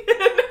 regularly? No!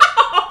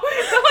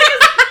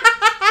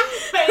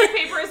 I ate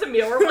paper as a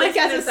meal replacement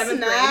like in 7th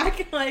snack?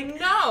 grade. Like,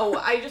 no,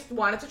 I just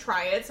wanted to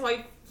try it, so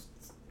I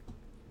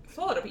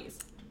swallowed a piece.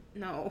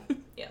 No.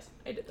 Yes,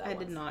 I did that I once.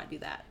 did not do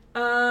that.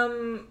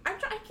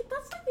 that's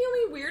like the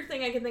only weird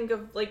thing I can think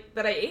of, like,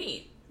 that I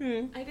ate.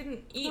 I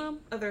didn't eat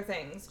other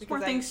things. Because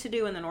more things to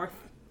do in the north.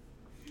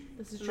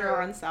 This is true.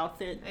 true. In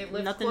south, I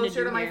live nothing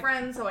closer to my here.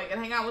 friends so I can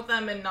hang out with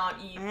them and not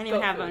eat I didn't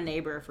even have food. a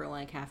neighbor for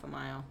like half a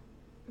mile.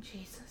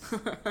 Jesus.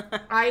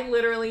 I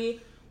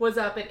literally was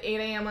up at 8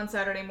 a.m. on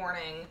Saturday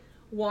morning,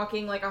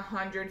 walking like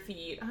 100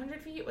 feet.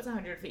 100 feet? What's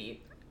 100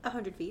 feet?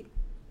 100 feet.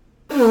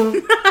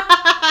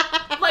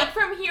 Like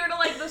from here to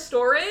like the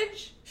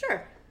storage?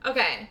 Sure.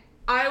 Okay.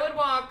 I would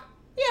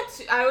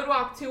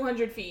walk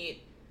 200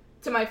 feet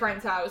to my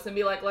friend's house and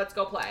be like, let's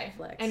go play.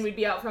 Flex. And we'd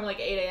be out from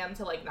like 8 a.m.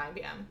 to like 9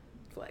 p.m.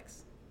 Flex.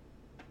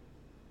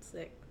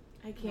 Sick.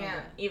 I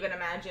can't even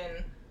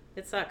imagine.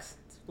 It sucks.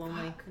 It's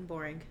lonely and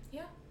boring.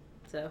 Yeah.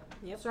 So,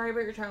 yep. Sorry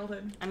about your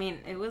childhood. I mean,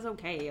 it was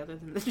okay other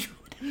than the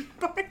traumatizing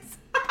parts.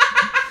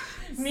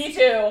 Me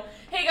too.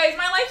 Hey guys,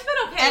 my life's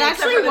been okay. It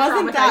actually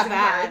wasn't that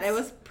bad. Parts. It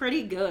was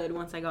pretty good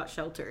once I got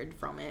sheltered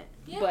from it.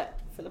 Yeah. But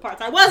for the parts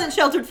I wasn't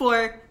sheltered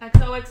for.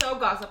 XOXO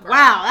Gossip Girl.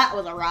 Wow, that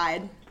was a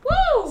ride.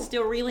 Woo!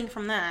 Still reeling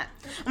from that.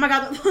 Oh my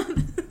god.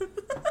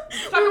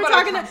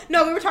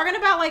 We were talking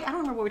about like, I don't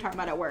remember what we were talking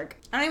about at work.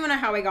 I don't even know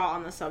how we got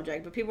on the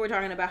subject, but people were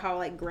talking about how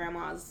like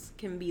grandmas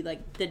can be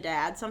like the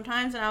dad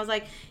sometimes, and I was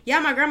like, yeah,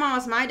 my grandma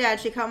was my dad.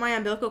 She cut my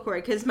umbilical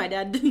cord because my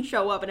dad didn't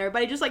show up, and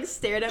everybody just like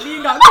stared at me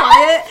and got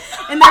quiet,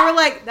 and they were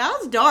like, that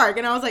was dark,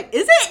 and I was like,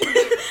 is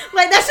it?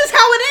 Like, that's just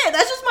how it is.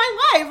 That's just my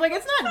life. Like,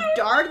 it's not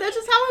dark. That's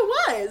just how it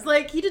was.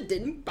 Like, he just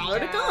didn't bother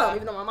to come,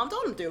 even though my mom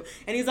told him to,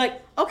 and he's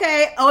like,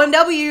 okay,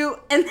 OMW,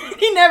 and then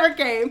he never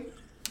came.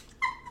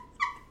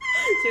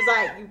 She was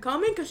like, you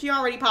coming? Because she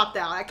already popped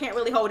out. I can't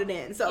really hold it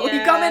in. So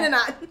you coming or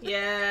not?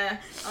 Yeah.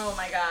 Oh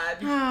my god.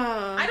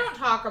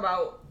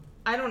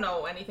 I don't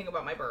know anything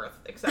about my birth,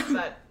 except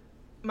that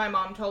my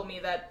mom told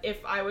me that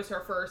if I was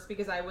her first,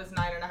 because I was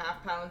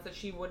 9.5 pounds, that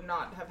she would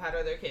not have had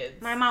other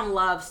kids. My mom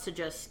loves to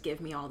just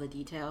give me all the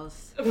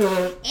details.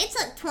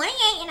 It's a 28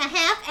 and a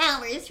half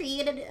hours for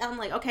you to do. I'm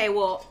like, okay,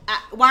 well,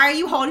 why are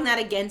you holding that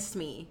against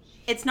me?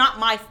 It's not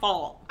my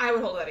fault. I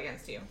would hold that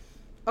against you.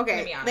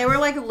 Okay, they were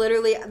like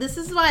literally, this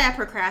is why I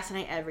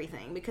procrastinate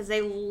everything, because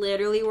they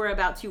literally were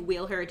about to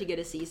wheel her to get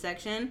a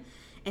C-section,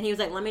 and he was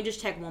like, let me just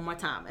check one more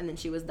time, and then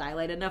she was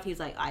dilated enough, he was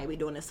like, alright, we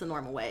doing this the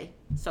normal way.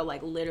 So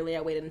like literally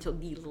I waited until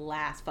the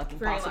last fucking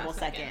possible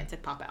second to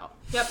pop out.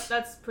 Yep,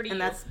 that's pretty.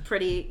 And that's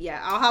pretty, yeah,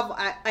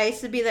 I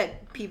used to be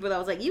that people that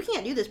was like, you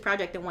can't do this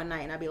project in one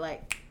night, and I'd be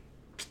like,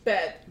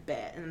 bet,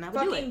 and I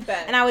would do it.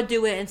 And I would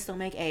do it and still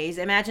make A's.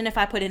 Imagine if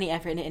I put any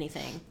effort into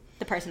anything,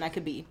 the person I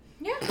could be.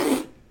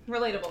 Yeah,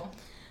 relatable.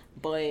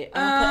 But I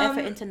don't put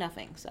effort into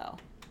nothing, so.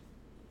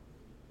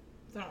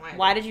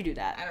 Why did you do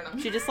that? I don't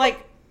know. She just like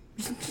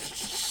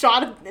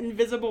shot an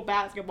invisible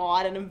basketball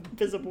at an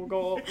invisible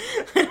goal.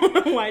 I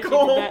don't know why she did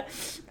that.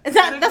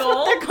 That's goal?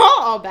 What they're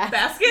called.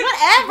 Basket?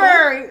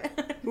 Whatever.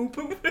 I'm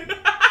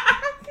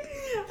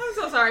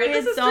so sorry.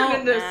 This has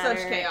turned into such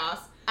chaos.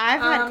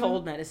 I've had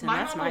cold medicine.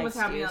 That's my mom was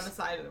having me on the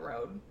side of the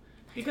road.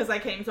 Because I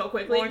came so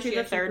quickly. Weren't you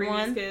the third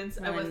one? Kids.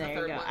 I was the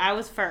third one. I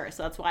was first,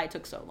 so that's why it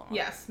took so long.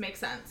 Yes, makes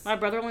sense. My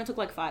brother only took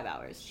like 5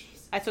 hours.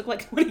 Jeez. I took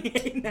like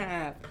 28 and a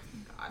half.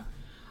 God.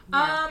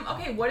 Yeah.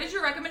 Okay, what is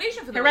your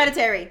recommendation for the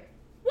Hereditary. Week?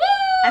 Woo!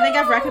 I think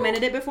I've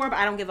recommended it before, but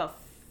I don't give a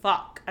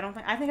fuck.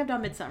 I think I've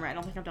done Midsommar. I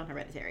don't think I've done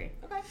Hereditary.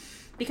 Okay.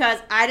 Because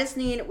I just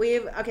need,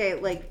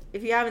 like,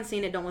 if you haven't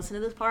seen it, don't listen to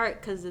this part,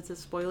 because it's a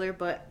spoiler,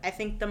 but I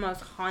think the most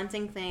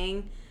haunting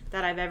thing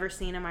that I've ever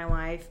seen in my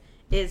life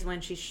is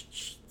when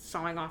she's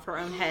sawing off her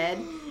own head,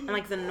 and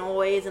like the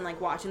noise and like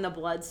watching the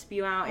blood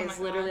spew out is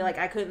literally like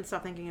I couldn't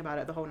stop thinking about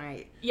it the whole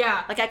night.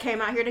 Yeah. Like I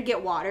came out here to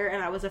get water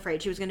and I was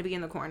afraid she was going to be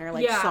in the corner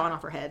like sawing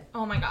off her head.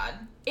 Oh my god.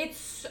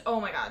 Oh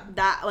my god.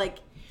 That like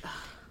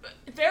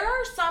there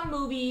are some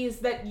movies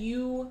that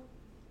you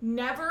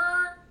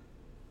never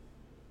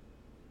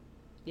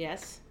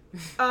that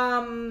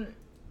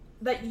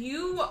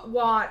you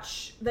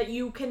watch that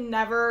you can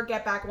never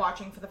get back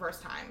watching for the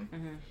first time.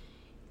 Mm-hmm.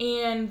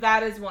 And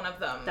that is one of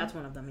them. That's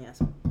one of them, yes.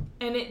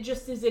 And it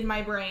just is in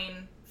my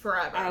brain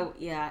forever. Oh,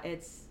 yeah,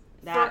 it's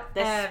that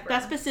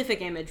specific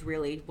image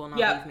really will not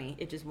leave me.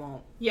 It just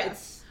won't.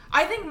 Yes.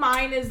 I think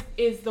mine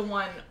is the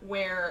one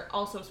where,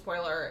 also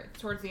spoiler,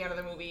 towards the end of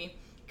the movie,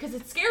 because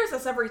it scares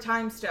us every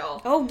time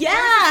still. Oh,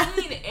 yeah!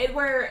 There's a scene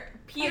where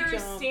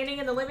Peter's standing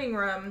in the living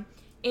room,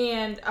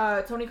 and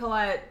Toni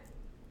Collette,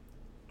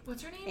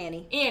 what's her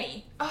name?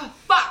 Annie. Oh,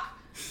 fuck!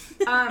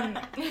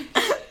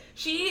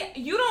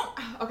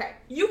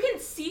 You can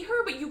see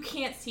her, but you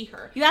can't see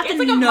her. You have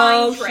to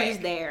know she's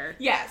there.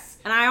 Yes.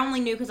 And I only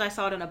knew because I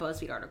saw it in a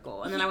BuzzFeed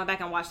article. And then I went back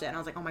and watched it, and I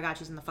was like, oh my god,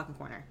 she's in the fucking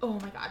corner. Oh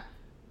my god.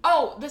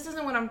 Oh, this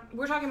isn't what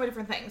we're talking about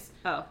different things.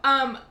 Oh.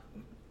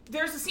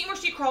 There's a scene where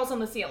she crawls on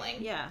the ceiling.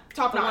 Yeah.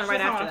 Top notch. The one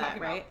right after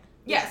that, right?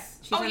 Yes.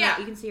 She's in that.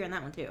 You can see her in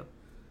that one, too.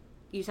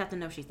 You just have to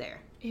know she's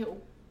there.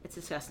 Ew. It's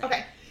disgusting.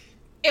 Okay.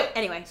 Ew.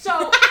 Anyway.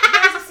 So,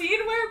 there's a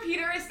scene where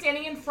Peter is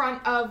standing in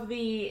front of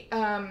the,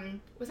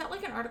 was that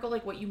like an article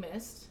like What You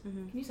Missed?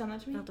 Mm-hmm. Can you send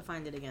that to me? I'll have to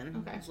find it again.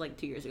 Okay. It was like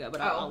 2 years ago,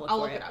 but I'll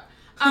look it up.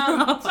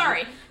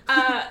 Sorry.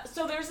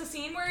 So there's a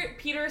scene where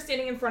Peter is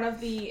standing in front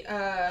of the,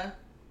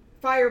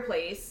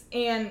 fireplace,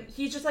 and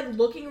he's just like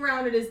looking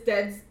around at his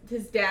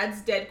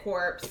dad's dead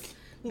corpse.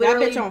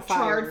 Literally on fire.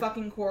 Charred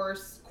fucking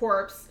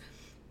corpse.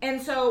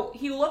 And so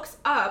he looks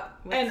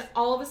up, and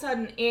all of a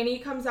sudden, Annie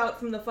comes out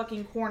from the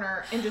fucking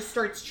corner and just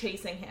starts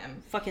chasing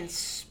him. Fucking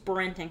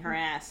sprinting her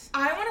ass.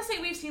 I want to say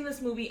we've seen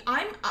this movie.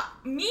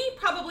 Me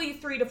probably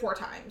 3 to 4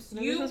 times.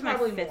 No, you this was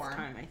probably my 5th more.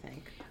 time, I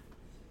think.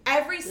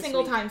 Every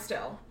single time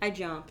still. I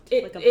jumped.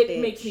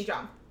 It makes me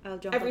jump. I'll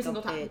jump every like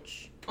single time.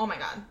 Bitch. Oh my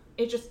god.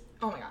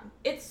 Oh my god.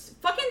 It's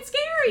fucking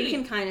scary. You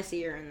can kind of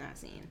see her in that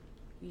scene.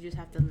 You just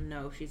have to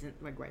know she's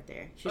like right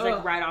there. She's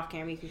like right off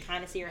camera. You can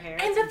kind of see her hair.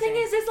 And the thing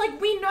is like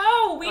we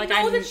know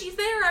that she's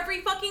there every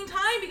fucking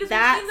time because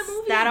we've seen the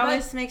movie. That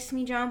always makes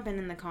me jump. And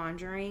in The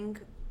Conjuring,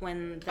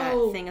 when that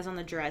thing is on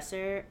the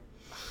dresser,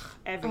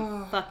 every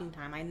fucking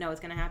time I know it's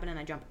gonna happen, and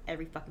I jump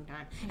every fucking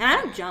time. And I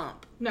don't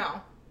jump.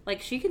 No.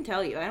 Like she can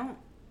tell you, I don't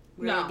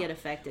really get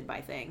affected by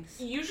things.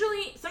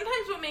 Usually,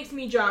 sometimes what makes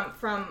me jump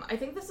from, I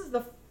think this is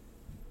the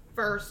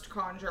first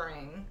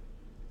Conjuring.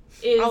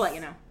 I'll let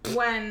you know.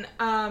 When,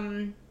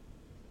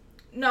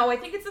 no, I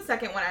think it's the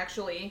second one,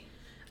 actually.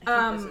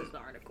 I think this is the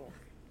article.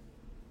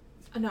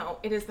 No,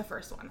 it is the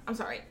first one. I'm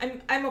sorry.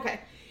 I'm okay.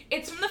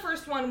 It's from the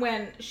first one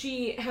when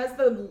she has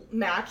the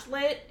match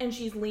lit and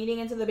she's leaning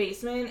into the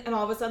basement, and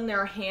all of a sudden there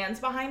are hands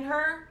behind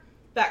her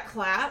that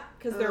clap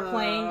because they're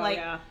playing,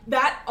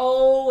 that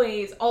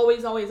always.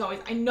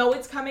 I know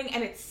it's coming,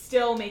 and it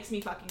still makes me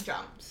fucking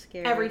jump.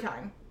 Scary. Every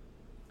time.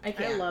 I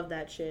can't. I love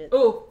that shit.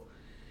 Ooh.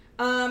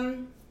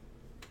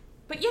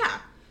 But yeah,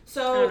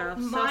 so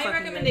my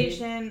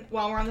recommendation,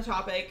 while we're on the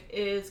topic,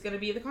 is going to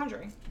be The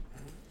Conjuring.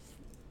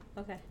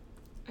 Okay.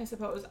 I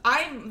suppose.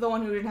 I'm the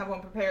one who didn't have one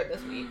prepared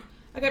this week.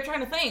 I kept trying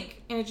to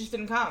think, and it just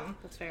didn't come.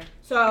 That's fair.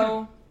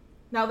 So,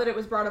 now that it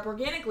was brought up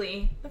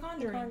organically, The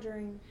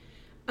Conjuring.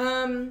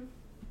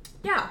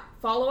 Yeah,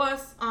 follow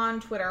us on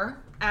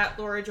Twitter, at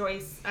Laura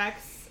Joyce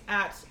X,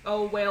 at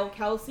Oh Whale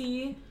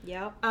Kelsey.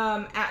 Yep.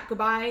 At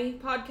Goodbye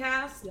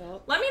Podcast.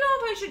 Yep. Let me know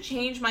if I should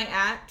change my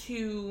at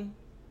to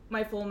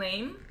my full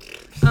name.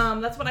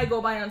 That's what I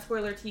go by on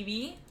Spoiler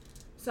TV.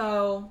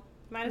 So,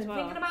 might as well.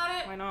 Thinking about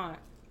it. Why not?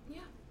 Yeah.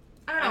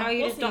 I don't know. I know you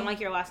we'll just see. don't like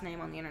your last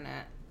name on the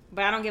internet.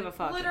 But I don't give a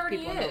fuck if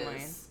people know mine.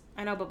 Is.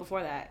 I know, but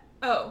before that,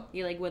 Oh.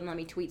 you like wouldn't let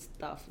me tweet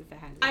stuff if it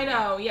had. I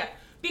know, yeah.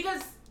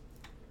 Because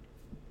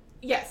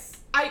yes.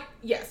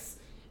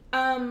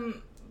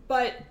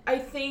 But I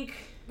think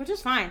which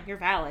is fine. You're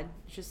valid.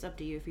 It's just up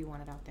to you if you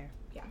want it out there.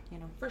 yeah, You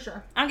know. for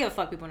sure. I don't give a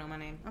fuck people know my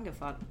name. I don't give a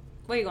fuck.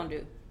 What are you gonna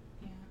do?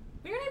 Yeah.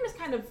 But your name is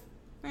kind of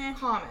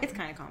common. It's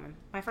kind of common.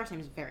 My first name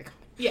is very common.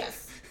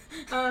 Yes.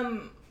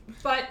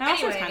 But My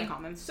last name's anyway, kinda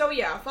common. so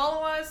yeah,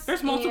 follow us.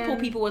 There's multiple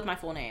people with my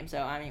full name, so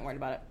I ain't worried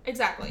about it.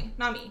 Exactly,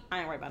 not me. I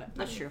ain't worried about it.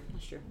 That's true.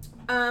 That's true.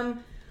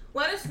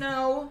 Let us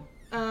know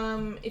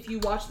if you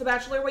watched The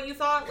Bachelor what you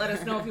thought. Let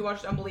us know if you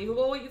watched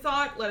Unbelievable what you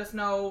thought. Let us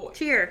know,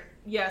 Cheer.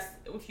 yes,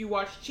 if you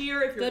watched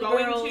Cheer, if you're Good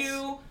going girls.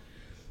 to.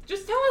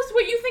 Just tell us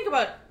what you think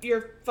about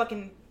your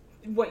fucking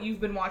what you've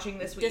been watching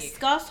this week.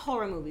 Discuss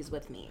horror movies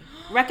with me.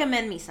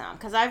 Recommend me some,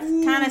 because I've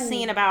kind of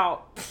seen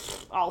about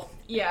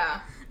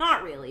Yeah,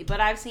 not really,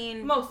 but I've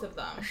seen most of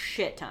them. a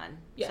shit ton.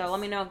 Yes. So let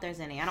me know if there's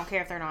any. I don't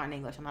care if they're not in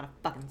English. I'm not a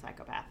fucking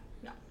psychopath.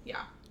 No,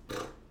 yeah.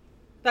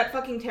 That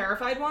fucking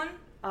Terrified one?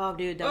 Oh,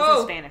 dude, that was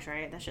in Spanish,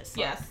 right? That shit sucks.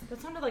 Yes.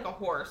 That sounded like a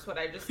horse, what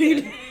I just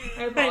did.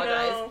 I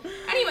apologize. know.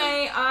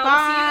 Anyway, we'll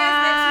see you